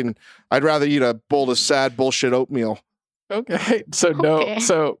rather eat a bowl of sad bullshit oatmeal. Okay.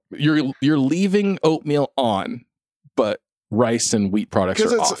 So you're leaving oatmeal on, but rice and wheat products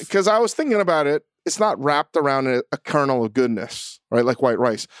are off. Because I was thinking about it. It's not wrapped around a kernel of goodness, right? Like white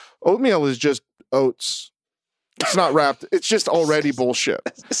rice. Oatmeal is just oats. It's not wrapped. It's just already bullshit.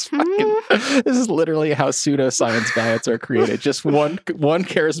 This is literally how pseudoscience diets are created. Just one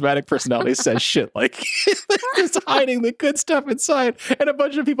charismatic personality says shit like it's hiding the good stuff inside, and a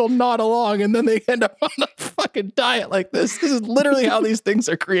bunch of people nod along, and then they end up on a fucking diet like this. This is literally how these things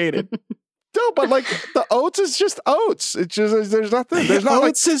are created. No, but like the oats is just oats. It's just there's nothing. There's not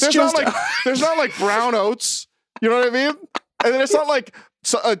like brown oats. You know what I mean? And then it's not like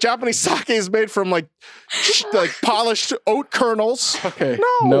Japanese sake is made from like polished oat kernels. Okay.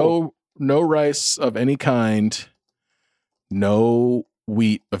 No rice of any kind. No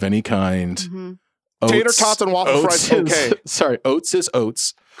wheat of any kind. tater tots and waffle fries, okay. Sorry, oats is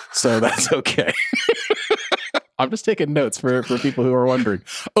oats, so that's okay. I'm just taking notes for people who are wondering.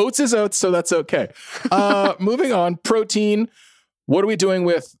 Oats is oats, so that's okay. Moving on, protein. What are we doing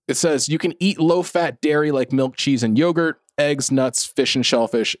with? It says you can eat low-fat dairy like milk, cheese, and yogurt, eggs, nuts, fish, and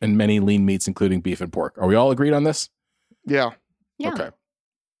shellfish, and many lean meats, including beef and pork. Are we all agreed on this? Yeah. Okay.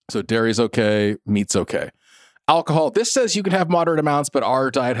 So dairy's okay, meat's okay. Alcohol. This says you can have moderate amounts, but our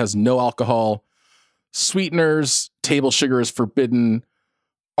diet has no alcohol. Sweeteners, table sugar is forbidden.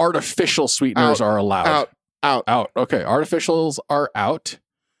 Artificial sweeteners are allowed. Out. Okay. Artificials are out.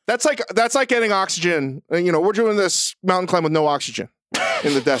 That's like getting oxygen. You know, we're doing this mountain climb with no oxygen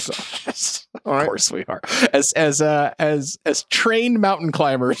in the desert. All right. Of course we are. As trained mountain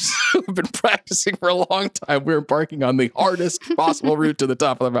climbers who've been practicing for a long time, we're embarking on the hardest possible route to the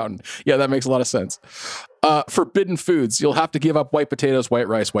top of the mountain. Yeah, that makes a lot of sense. Forbidden foods. You'll have to give up white potatoes, white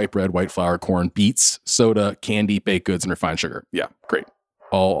rice, white bread, white flour, corn, beets, soda, candy, baked goods, and refined sugar. Yeah, great.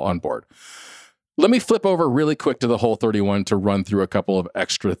 All on board. Let me flip over really quick to the Whole 31 to run through a couple of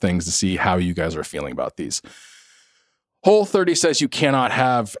extra things to see how you guys are feeling about these. Whole 30 says you cannot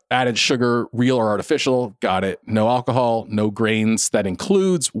have added sugar, real or artificial. Got it. No alcohol, no grains. That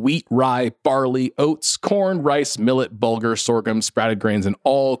includes wheat, rye, barley, oats, corn, rice, millet, bulgur, sorghum, sprouted grains, and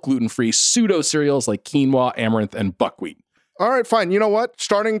all gluten-free pseudo cereals like quinoa, amaranth, and buckwheat. All right, fine. You know what?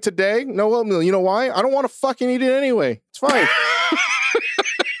 Starting today, no oatmeal. You know why? I don't want to fucking eat it anyway. It's fine.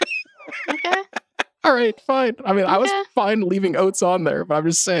 Okay. All right, fine. I mean, I was fine leaving oats on there, but I'm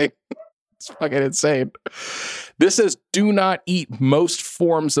just saying it's fucking insane. This says do not eat most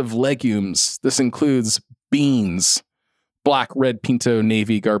forms of legumes. This includes beans, black, red, pinto,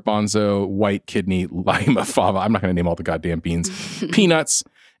 navy, garbanzo, white, kidney, lima, fava. I'm not going to name all the goddamn beans. Peanuts,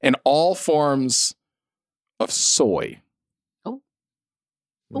 and all forms of soy.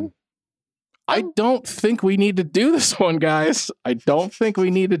 Oh. I don't think we need to do this one, guys. I don't think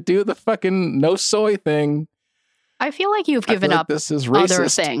we need to do the fucking no soy thing. I feel like you've given up this is other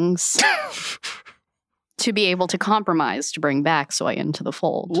racist. things to be able to compromise to bring back soy into the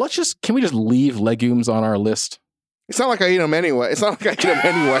fold. Can we just leave legumes on our list? It's not like I eat them anyway.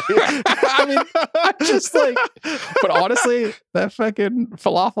 I mean, I'm just like, but honestly, that fucking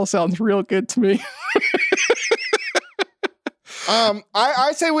falafel sounds real good to me.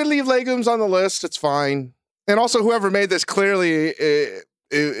 I say we leave legumes on the list. It's fine. And also, whoever made this clearly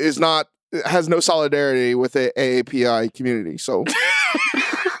has no solidarity with the AAPI community. So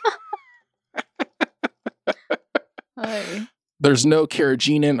there's no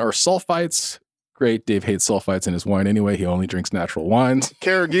carrageenan or sulfites. Great. Dave hates sulfites in his wine anyway. He only drinks natural wines.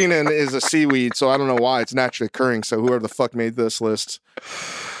 Carrageenan is a seaweed, so I don't know why it's naturally occurring. So whoever the fuck made this list,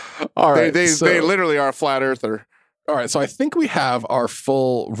 all right, they literally are a flat earther. All right, so I think we have our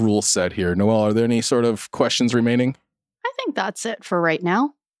full rule set here. Noelle, are there any sort of questions remaining? I think that's it for right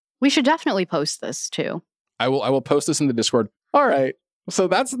now. We should definitely post this too. I will post this in the Discord. All right, so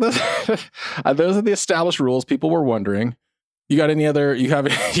that's the those are the established rules. People were wondering. You got any other? You have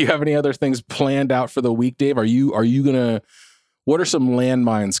any other things planned out for the week, Dave? Are you gonna? What are some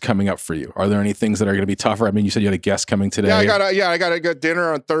landmines coming up for you? Are there any things that are going to be tougher? I mean, you said you had a guest coming today. Yeah, I got to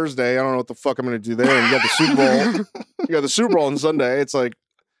dinner on Thursday. I don't know what the fuck I'm going to do there. And you got the Super Bowl. You got the Super Bowl on Sunday. It's like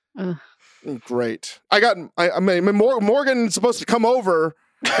great. I mean, Morgan's supposed to come over,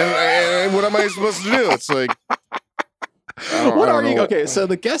 and what am I supposed to do? It's like, what are you? Okay, so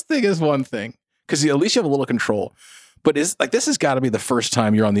the guest thing is one thing because at least you have a little control. But this has got to be the first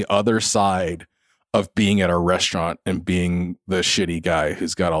time you're on the other side of being at a restaurant and being the shitty guy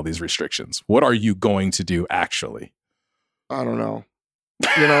who's got all these restrictions. What are you going to do actually? I don't know.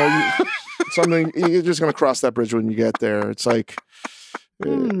 You know, something you're just going to cross that bridge when you get there. It's like,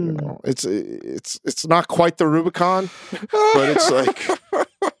 you know, it's not quite the Rubicon, but it's like,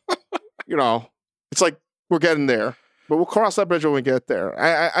 you know, it's like we're getting there, but we'll cross that bridge when we get there.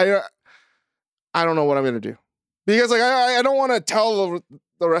 I don't know what I'm going to do because like, I don't want to tell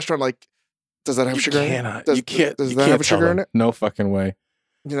the restaurant like, does that have sugar in it? Does that have sugar in it? No fucking way.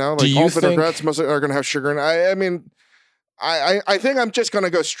 You know, like all vinaigrettes mostly are going to have sugar in it. I mean, I think I'm just going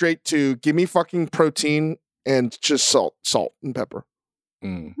to go straight to give me fucking protein and just salt and pepper.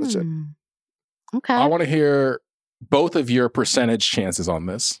 That's it. Okay. I want to hear both of your percentage chances on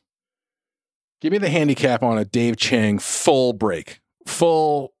this. Give me the handicap on a Dave Chang full break.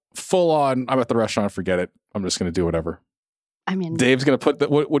 Full on, I'm at the restaurant, forget it. I'm just going to do whatever. I mean, Dave's going to put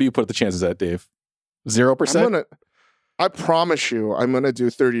what do you put the chances at, Dave? 0%? I promise you, I'm going to do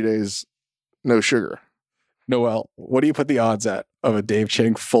 30 days no sugar. Noelle, what do you put the odds at of a Dave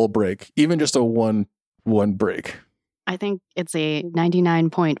Chang full break? Even just a one break. I think it's a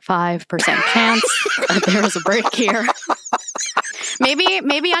 99.5% chance that there's a break here.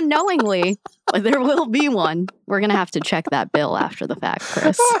 Maybe unknowingly, but there will be one. We're going to have to check that bill after the fact,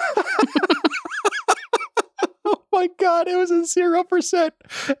 Chris. Oh my God, it was a 0%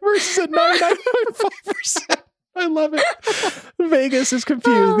 versus a 99.5%. I love it. Vegas is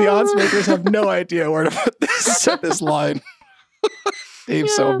confused. The odds makers have no idea where to put this line.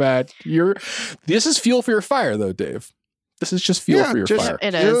 Dave's so bad. This is fuel for your fire, though, Dave. This is just fuel for your fire.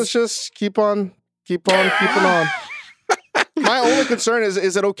 It is. Let's just keep on keeping on. My only concern is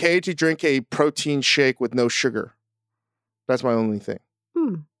it okay to drink a protein shake with no sugar? That's my only thing.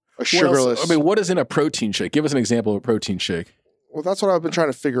 A sugarless. What is in a protein shake? Give us an example of a protein shake. Well, that's what I've been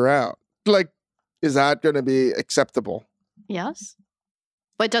trying to figure out. Like, is that going to be acceptable? Yes.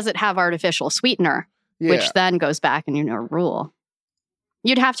 But does it have artificial sweetener? Yeah. Which then goes back in your rule.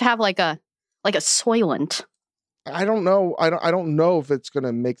 You'd have to have like a soylent. I don't know. I don't know if it's going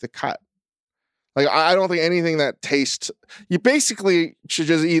to make the cut. Like, I don't think anything that tastes. You basically should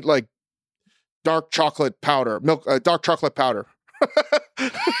just eat like dark chocolate powder, dark chocolate powder.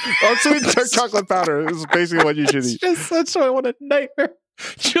 Unsweetened dark chocolate powder is basically what you should eat. That's why I want a nightmare.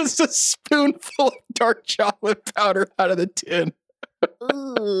 Just a spoonful of dark chocolate powder out of the tin.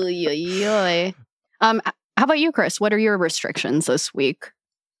 Ooh, how about you, Chris? What are your restrictions this week?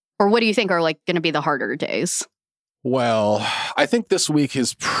 Or what do you think are like going to be the harder days? Well, I think this week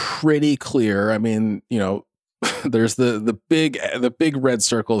is pretty clear. I mean, there's the big red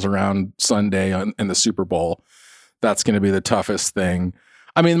circles around Sunday in the Super Bowl. That's going to be the toughest thing.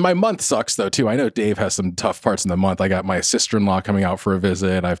 I mean, my month sucks though too. I know Dave has some tough parts in the month. I got my sister-in-law coming out for a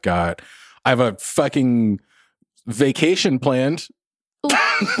visit. I have a fucking vacation planned.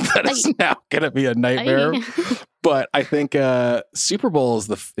 That is now going to be a nightmare. But I think Super Bowl is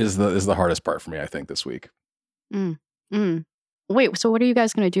the hardest part for me, I think, this week. Wait, so what are you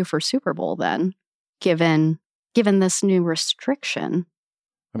guys going to do for Super Bowl then? Given this new restriction?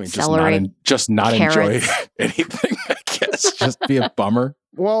 I mean, Celery, not enjoy carrots. anything, I guess. Just be a bummer.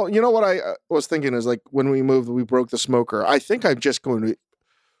 Well, you know what I was thinking is like when we moved, we broke the smoker. I think I'm just going to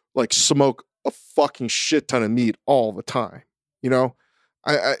like smoke a fucking shit ton of meat all the time.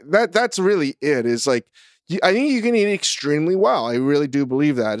 That's really it. Is like I think you can eat extremely well. I really do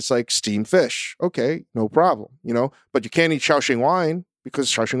believe that. It's like steamed fish. Okay, no problem. But you can't eat Shaoxing wine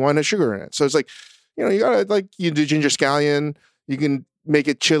because Shaoxing wine has sugar in it. So it's like, you gotta you do ginger scallion. You can make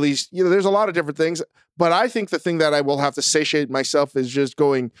it chilies. There's a lot of different things. But I think the thing that I will have to satiate myself is just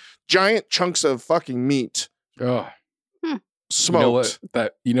going giant chunks of fucking meat. Oh, smoked.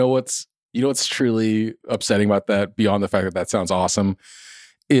 What's truly upsetting about that, beyond the fact that sounds awesome,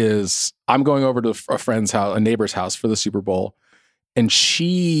 is I'm going over to a friend's house, a neighbor's house for the Super Bowl, and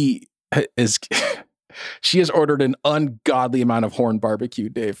she has ordered an ungodly amount of horn barbecue,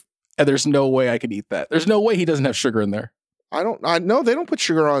 Dave. And there's no way I could eat that. There's no way he doesn't have sugar in there. I know they don't put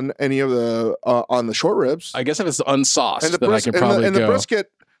sugar on any of the on the short ribs. I guess if it's unsauced, then I could probably go.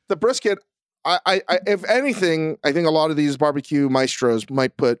 The brisket. I if anything, I think a lot of these barbecue maestros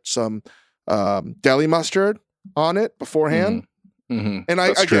might put some deli mustard on it beforehand. Mm-hmm. And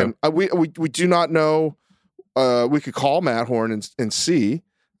we do not know. We could call Matt Horn and see,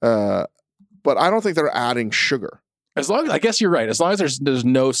 but I don't think they're adding sugar. I guess you're right. As long as there's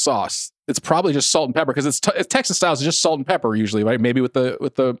no sauce, it's probably just salt and pepper, because it's Texas style. It's just salt and pepper usually, right? Maybe with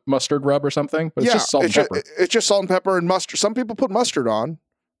the mustard rub or something. But it's just salt and pepper. It's just salt and pepper and mustard. Some people put mustard on,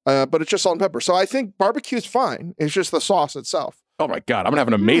 but it's just salt and pepper. So I think barbecue is fine. It's just the sauce itself. Oh my God, I'm gonna have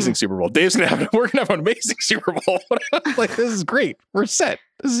an amazing Super Bowl. We're gonna have an amazing Super Bowl. Like, this is great. We're set.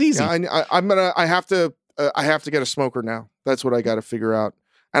 This is easy. Yeah, I have to get a smoker now. That's what I got to figure out.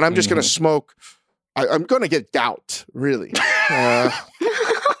 And I'm just gonna smoke. I'm gonna get gout, really.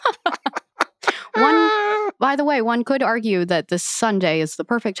 By the way, one could argue that this Sunday is the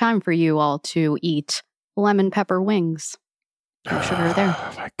perfect time for you all to eat lemon pepper wings. No sugar there.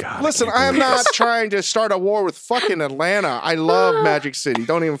 Oh my God. Listen, I am not trying to start a war with fucking Atlanta. I love Magic City.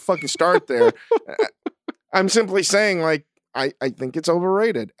 Don't even fucking start there. I'm simply saying, like, I think it's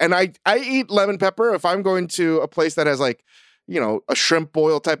overrated. And I eat lemon pepper if I'm going to a place that has like, a shrimp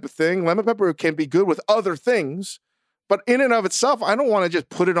boil type of thing. Lemon pepper can be good with other things, but in and of itself, I don't want to just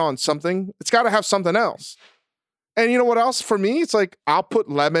put it on something. It's got to have something else. And you know what else? For me, it's like, I'll put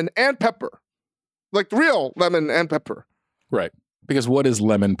lemon and pepper, like real lemon and pepper. Right. Because what is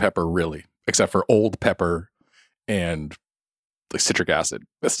lemon pepper really? Except for old pepper and like citric acid.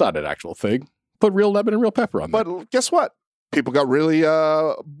 That's not an actual thing. Put real lemon and real pepper on there. But guess what? people got really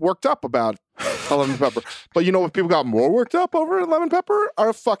worked up about lemon pepper. But you know what people got more worked up over lemon pepper?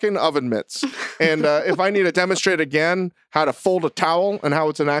 Are fucking oven mitts. And if I need to demonstrate again how to fold a towel and how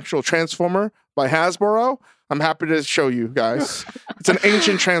it's an actual transformer by Hasbro, I'm happy to show you guys. It's an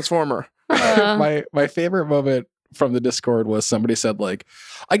ancient transformer. My favorite moment from the Discord was somebody said, like,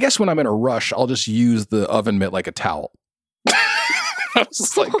 I guess when I'm in a rush, I'll just use the oven mitt like a towel. I was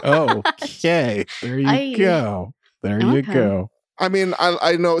just like, oh, okay. There you go. There you go. I mean,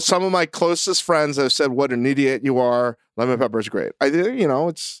 I know some of my closest friends have said, what an idiot you are. Lemon pepper is great.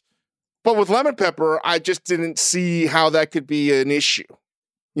 But with lemon pepper, I just didn't see how that could be an issue.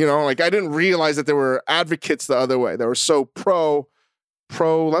 You know, like I didn't realize that there were advocates the other way. They were so pro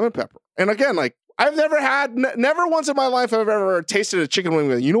lemon pepper. And again, like I've never once in my life I've ever tasted a chicken wing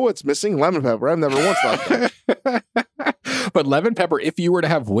with, you know what's missing? Lemon pepper. I've never once thought that. But lemon pepper, if you were to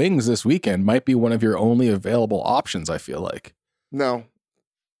have wings this weekend, might be one of your only available options, I feel like. No.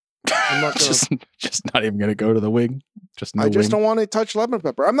 I'm not gonna, just not even going to go to the wing. I just don't want to touch lemon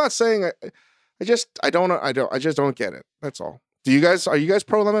pepper. I'm not saying I just don't get it. That's all. Are you guys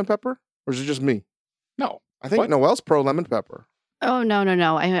pro lemon pepper? Or is it just me? No. I think Noelle's pro lemon pepper. Oh, no.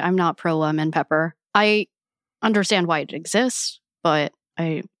 I'm not pro lemon pepper. I understand why it exists, but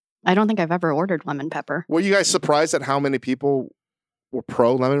I don't think I've ever ordered lemon pepper. Were you guys surprised at how many people were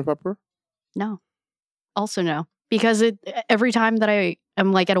pro lemon pepper? No. Also no. Because every time that I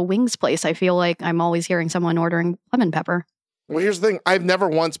am like at a wings place, I feel like I'm always hearing someone ordering lemon pepper. Well, here's the thing. I've never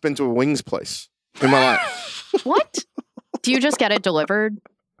once been to a wings place in my life. What? Do you just get it delivered?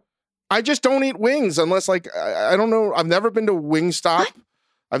 I just don't eat wings unless like, I don't know. I've never been to Wingstop. What?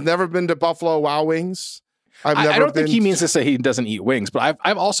 I've never been to Buffalo Wild Wings. I don't think he means to say he doesn't eat wings, but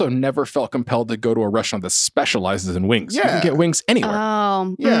I've also never felt compelled to go to a restaurant that specializes in wings. Yeah. You can get wings anywhere.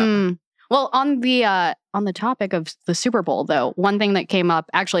 Oh, yeah. Well, on the topic of the Super Bowl, though, one thing that came up,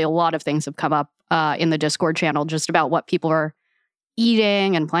 actually a lot of things have come up in the Discord channel just about what people are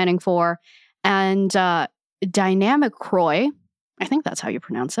eating and planning for. And Dynamic Croy, I think that's how you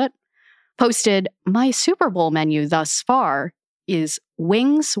pronounce it, posted, my Super Bowl menu thus far is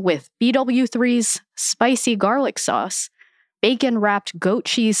wings with BW3's spicy garlic sauce, bacon-wrapped goat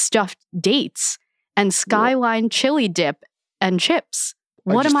cheese stuffed dates, and Skyline chili dip and chips.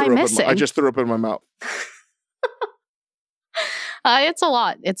 What am I missing? I just threw up in my mouth. It's a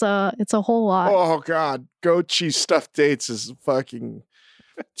lot. It's a whole lot. Oh, God. Goat cheese stuffed dates is fucking...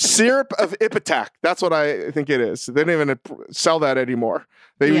 Syrup of Ipecac. That's what I think it is. They don't even sell that anymore.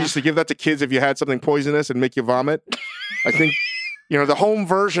 They used to give that to kids if you had something poisonous and make you vomit. I think, the home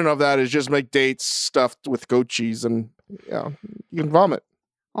version of that is just make dates stuffed with goat cheese and, you can vomit.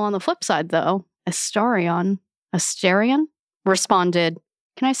 Well, on the flip side, though, Asterion responded,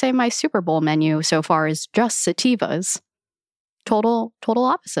 can I say my Super Bowl menu so far is just sativas? Total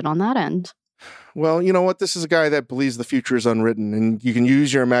opposite on that end. Well, you know what? This is a guy that believes the future is unwritten, and you can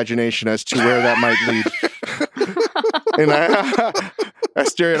use your imagination as to where that might lead. And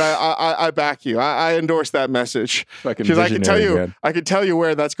Asterion, I back you. I endorse that message because I can tell you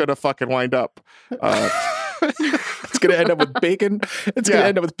where that's going to fucking wind up. It's going to end up with bacon. It's going to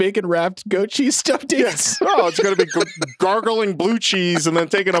end up with bacon wrapped goat cheese stuffed dates. Yes. Oh, it's going to be gargling blue cheese and then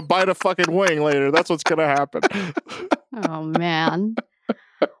taking a bite of fucking wing later. That's what's going to happen. Oh man.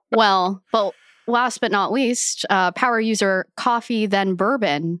 Well, last but not least, power user Coffee Then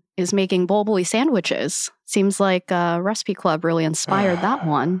Bourbon is making Bolbly sandwiches. Seems like Recipe Club really inspired that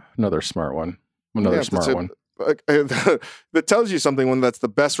one. Another smart one. That tells you something when that's the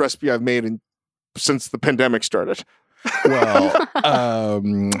best recipe I've made since the pandemic started. Well,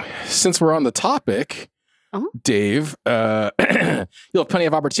 since we're on the topic, Dave, you'll have plenty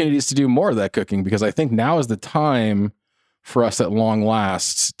of opportunities to do more of that cooking because I think now is the time for us at long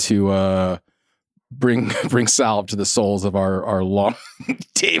last to bring salve to the souls of our long.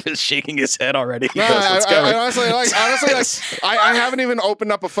 Dave is shaking his head already. Honestly, I haven't even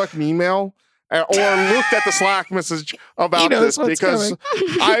opened up a fucking email or looked at the Slack message about this because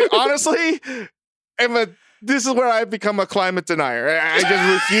I honestly am this is where I've become a climate denier. I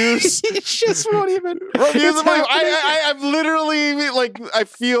just refuse. You just won't even refuse. I've literally I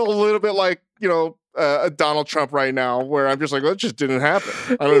feel a little bit like Donald Trump right now, where I'm just like, that just didn't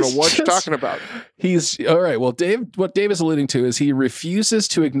happen. I don't know what you're talking about. He's all right. Well, what Dave is alluding to is he refuses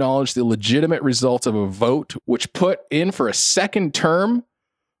to acknowledge the legitimate results of a vote which put in for a second term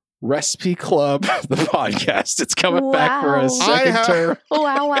Recipe Club, the podcast. It's coming back for a second term.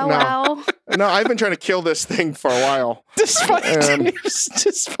 Wow. No, I've been trying to kill this thing for a while. Despite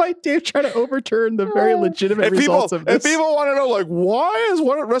Dave trying to overturn the very legitimate results of this. If people want to know, why has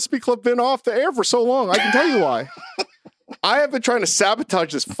Recipe Club been off the air for so long? I can tell you why. I have been trying to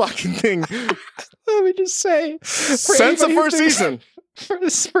sabotage this fucking thing Let me just say, since the first season.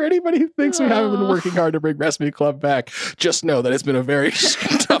 For anybody who thinks we haven't been working hard to bring Recipe Club back, just know that it's been a very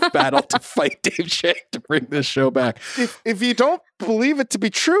tough battle to fight Dave Chang to bring this show back. If you don't believe it to be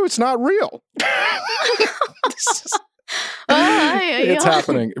true, it's not real. It's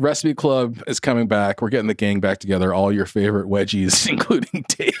happening. Recipe Club is coming back. We're getting the gang back together. All your favorite wedgies, including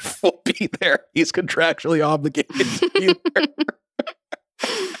Dave, will be there. He's contractually obligated to be there.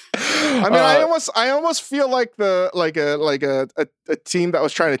 I mean, I almost feel like a team that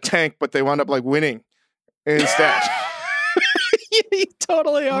was trying to tank, but they wound up like winning instead. You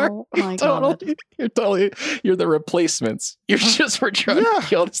totally are. Oh my God. You're the replacements. We're trying to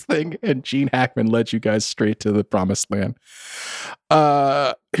kill this thing, and Gene Hackman led you guys straight to the promised land.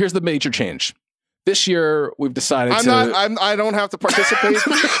 Here's the major change. This year, we've decided I don't have to participate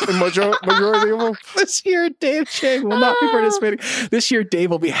in majority of them. This year, Dave Chang will not be participating. This year,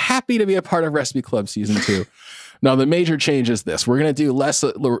 Dave will be happy to be a part of Recipe Club Season 2. Now, the major change is this. We're going to do less.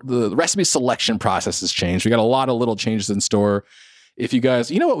 The recipe selection process has changed. We got a lot of little changes in store. If you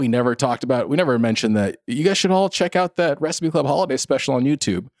guys, you know what we never talked about? We never mentioned that you guys should all check out that Recipe Club Holiday Special on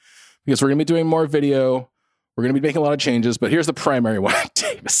YouTube, because we're going to be doing more video. We're going to be making a lot of changes, but here's the primary one.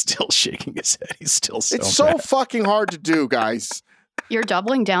 Dave is still shaking his head. He's still so It's so fucking hard to do, guys. You're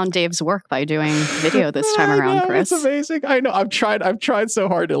doubling down Dave's work by doing video this time around, Chris. It's amazing. I know. I've tried so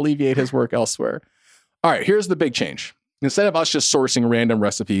hard to alleviate his work elsewhere. All right, here's the big change. Instead of us just sourcing random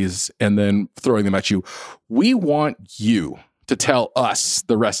recipes and then throwing them at you, we want you to tell us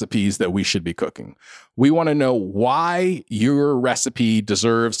the recipes that we should be cooking. We want to know why your recipe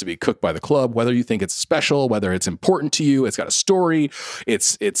deserves to be cooked by the club, whether you think it's special, whether it's important to you, it's got a story,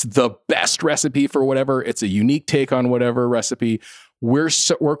 it's the best recipe for whatever, it's a unique take on whatever recipe. We're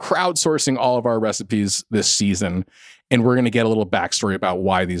crowdsourcing all of our recipes this season, and we're going to get a little backstory about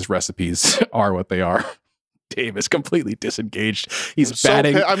why these recipes are what they are. Dave is completely disengaged. He's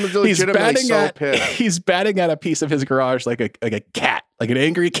batting. He's batting at a piece of his garage like a cat, like an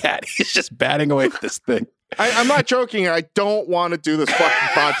angry cat. He's just batting away at this thing. I'm not joking. I don't want to do this fucking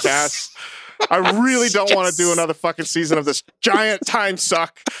podcast. I really don't want to do another fucking season of this giant time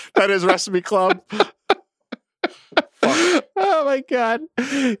suck that is Recipe Club. Oh my God.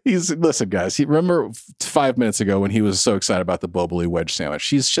 Listen, guys, remember 5 minutes ago when he was so excited about the Boboli wedge sandwich?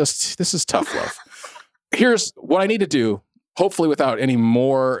 This is tough love. Here's what I need to do, hopefully without any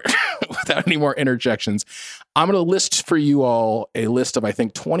more interjections. I'm going to list for you all a list of, I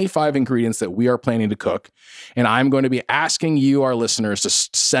think, 25 ingredients that we are planning to cook. And I'm going to be asking you, our listeners, to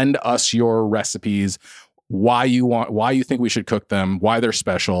send us your recipes, why you think we should cook them, why they're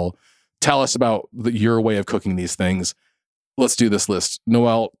special. Tell us about your way of cooking these things. Let's do this list.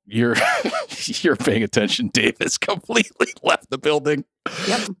 Noelle, you're paying attention. Dave has completely left the building.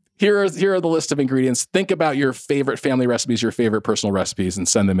 Yep. Here are the list of ingredients. Think about your favorite family recipes, your favorite personal recipes, and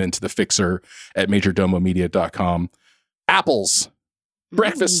send them into the fixer at majordomomedia.com. Apples,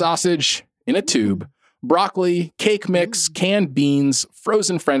 breakfast sausage in a tube, broccoli, cake mix, canned beans,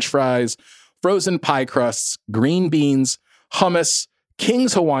 frozen French fries, frozen pie crusts, green beans, hummus,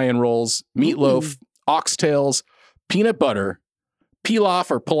 King's Hawaiian rolls, meatloaf, oxtails, peanut butter, pilaf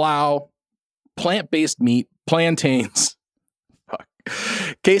or palau, plant-based meat, plantains,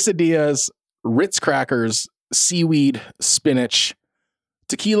 quesadillas, Ritz crackers, seaweed, spinach,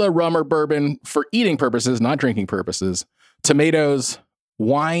 tequila, rum, or bourbon for eating purposes, not drinking purposes, tomatoes,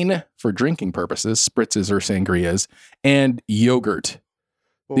 wine for drinking purposes, spritzes or sangrias, and yogurt.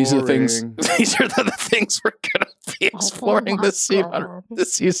 These are the things. These are the things we're gonna be exploring this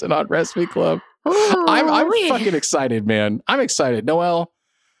season on Recipe Club. I'm fucking excited, man. I'm excited, Noelle.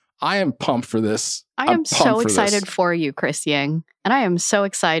 I am pumped for this. I am so excited for you, Chris Yang. And I am so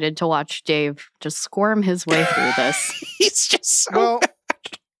excited to watch Dave just squirm his way through this. He's just so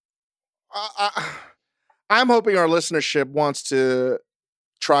I'm hoping our listenership wants to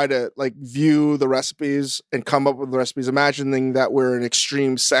try to view the recipes and come up with the recipes, imagining that we're an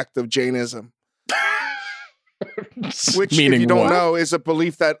extreme sect of Jainism. Which, meaning if you don't what? know, is a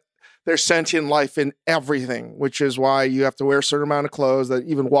belief that there's sentient life in everything, which is why you have to wear a certain amount of clothes, that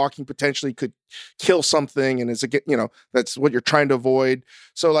even walking potentially could kill something. And that's what you're trying to avoid.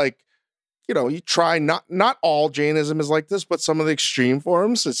 So you try not all Jainism is like this, but some of the extreme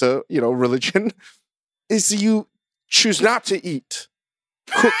forms, it's a, religion is you choose not to eat,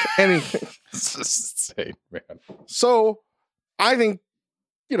 cook anything. This is insane, man. So I think,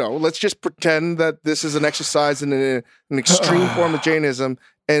 let's just pretend that this is an exercise in an extreme form of Jainism,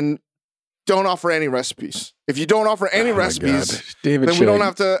 and don't offer any recipes. If you don't offer any recipes, David, then we don't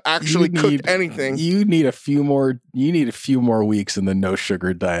have to actually cook anything. You need a few more weeks in the no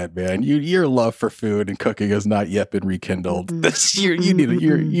sugar diet, man. Your love for food and cooking has not yet been rekindled. You're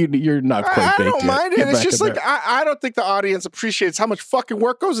not quite baked yet. I don't mind it. Get It's back just in like there. I don't think the audience appreciates how much fucking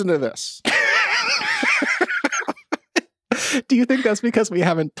work goes into this. Do you think that's because we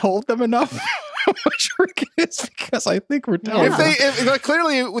haven't told them enough how much work it is? Because I think we're telling them.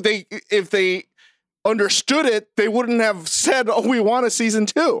 If they understood it, they wouldn't have said, "Oh, we want a season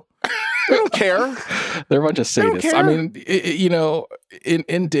 2." They don't care. They're a bunch of sadists. care. I mean,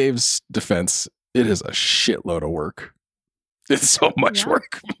 in Dave's defense, it is a shitload of work. It's so much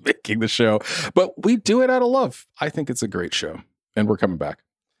work making the show, but we do it out of love. I think it's a great show, and we're coming back.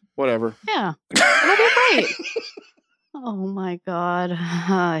 Whatever. Yeah. It'll be great. Oh my God.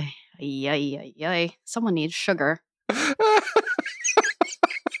 Ay, ay, ay, ay. Someone needs sugar.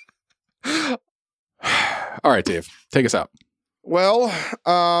 All right, Dave, take us out. Well,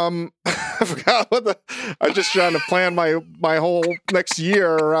 I forgot I'm just trying to plan my whole next year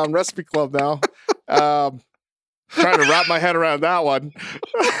around Recipe Club now. Trying to wrap my head around that one.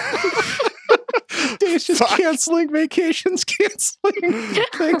 Dave's just canceling vacations, canceling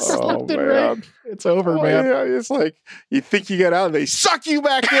things left and right. It's over, man. Yeah, it's like you think you get out and they suck you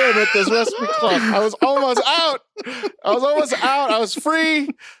back in at this Recipe Club. I was almost out. I was free.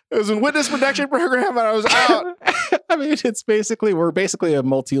 It was a witness protection program and I was out. I mean, we're basically a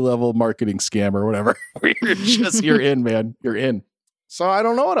multi-level marketing scam or whatever. You're in, man. You're in. So I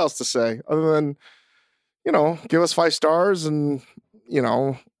don't know what else to say other than, give us 5 stars and,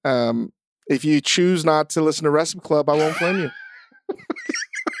 if you choose not to listen to Recipe Club, I won't blame you.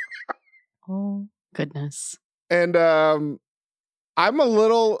 Oh, goodness. And I'm a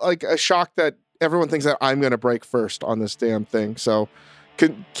little shocked that everyone thinks that I'm going to break first on this damn thing. So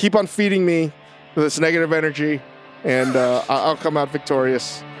keep on feeding me this negative energy and I'll come out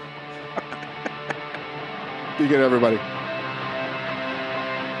victorious. Be good, everybody.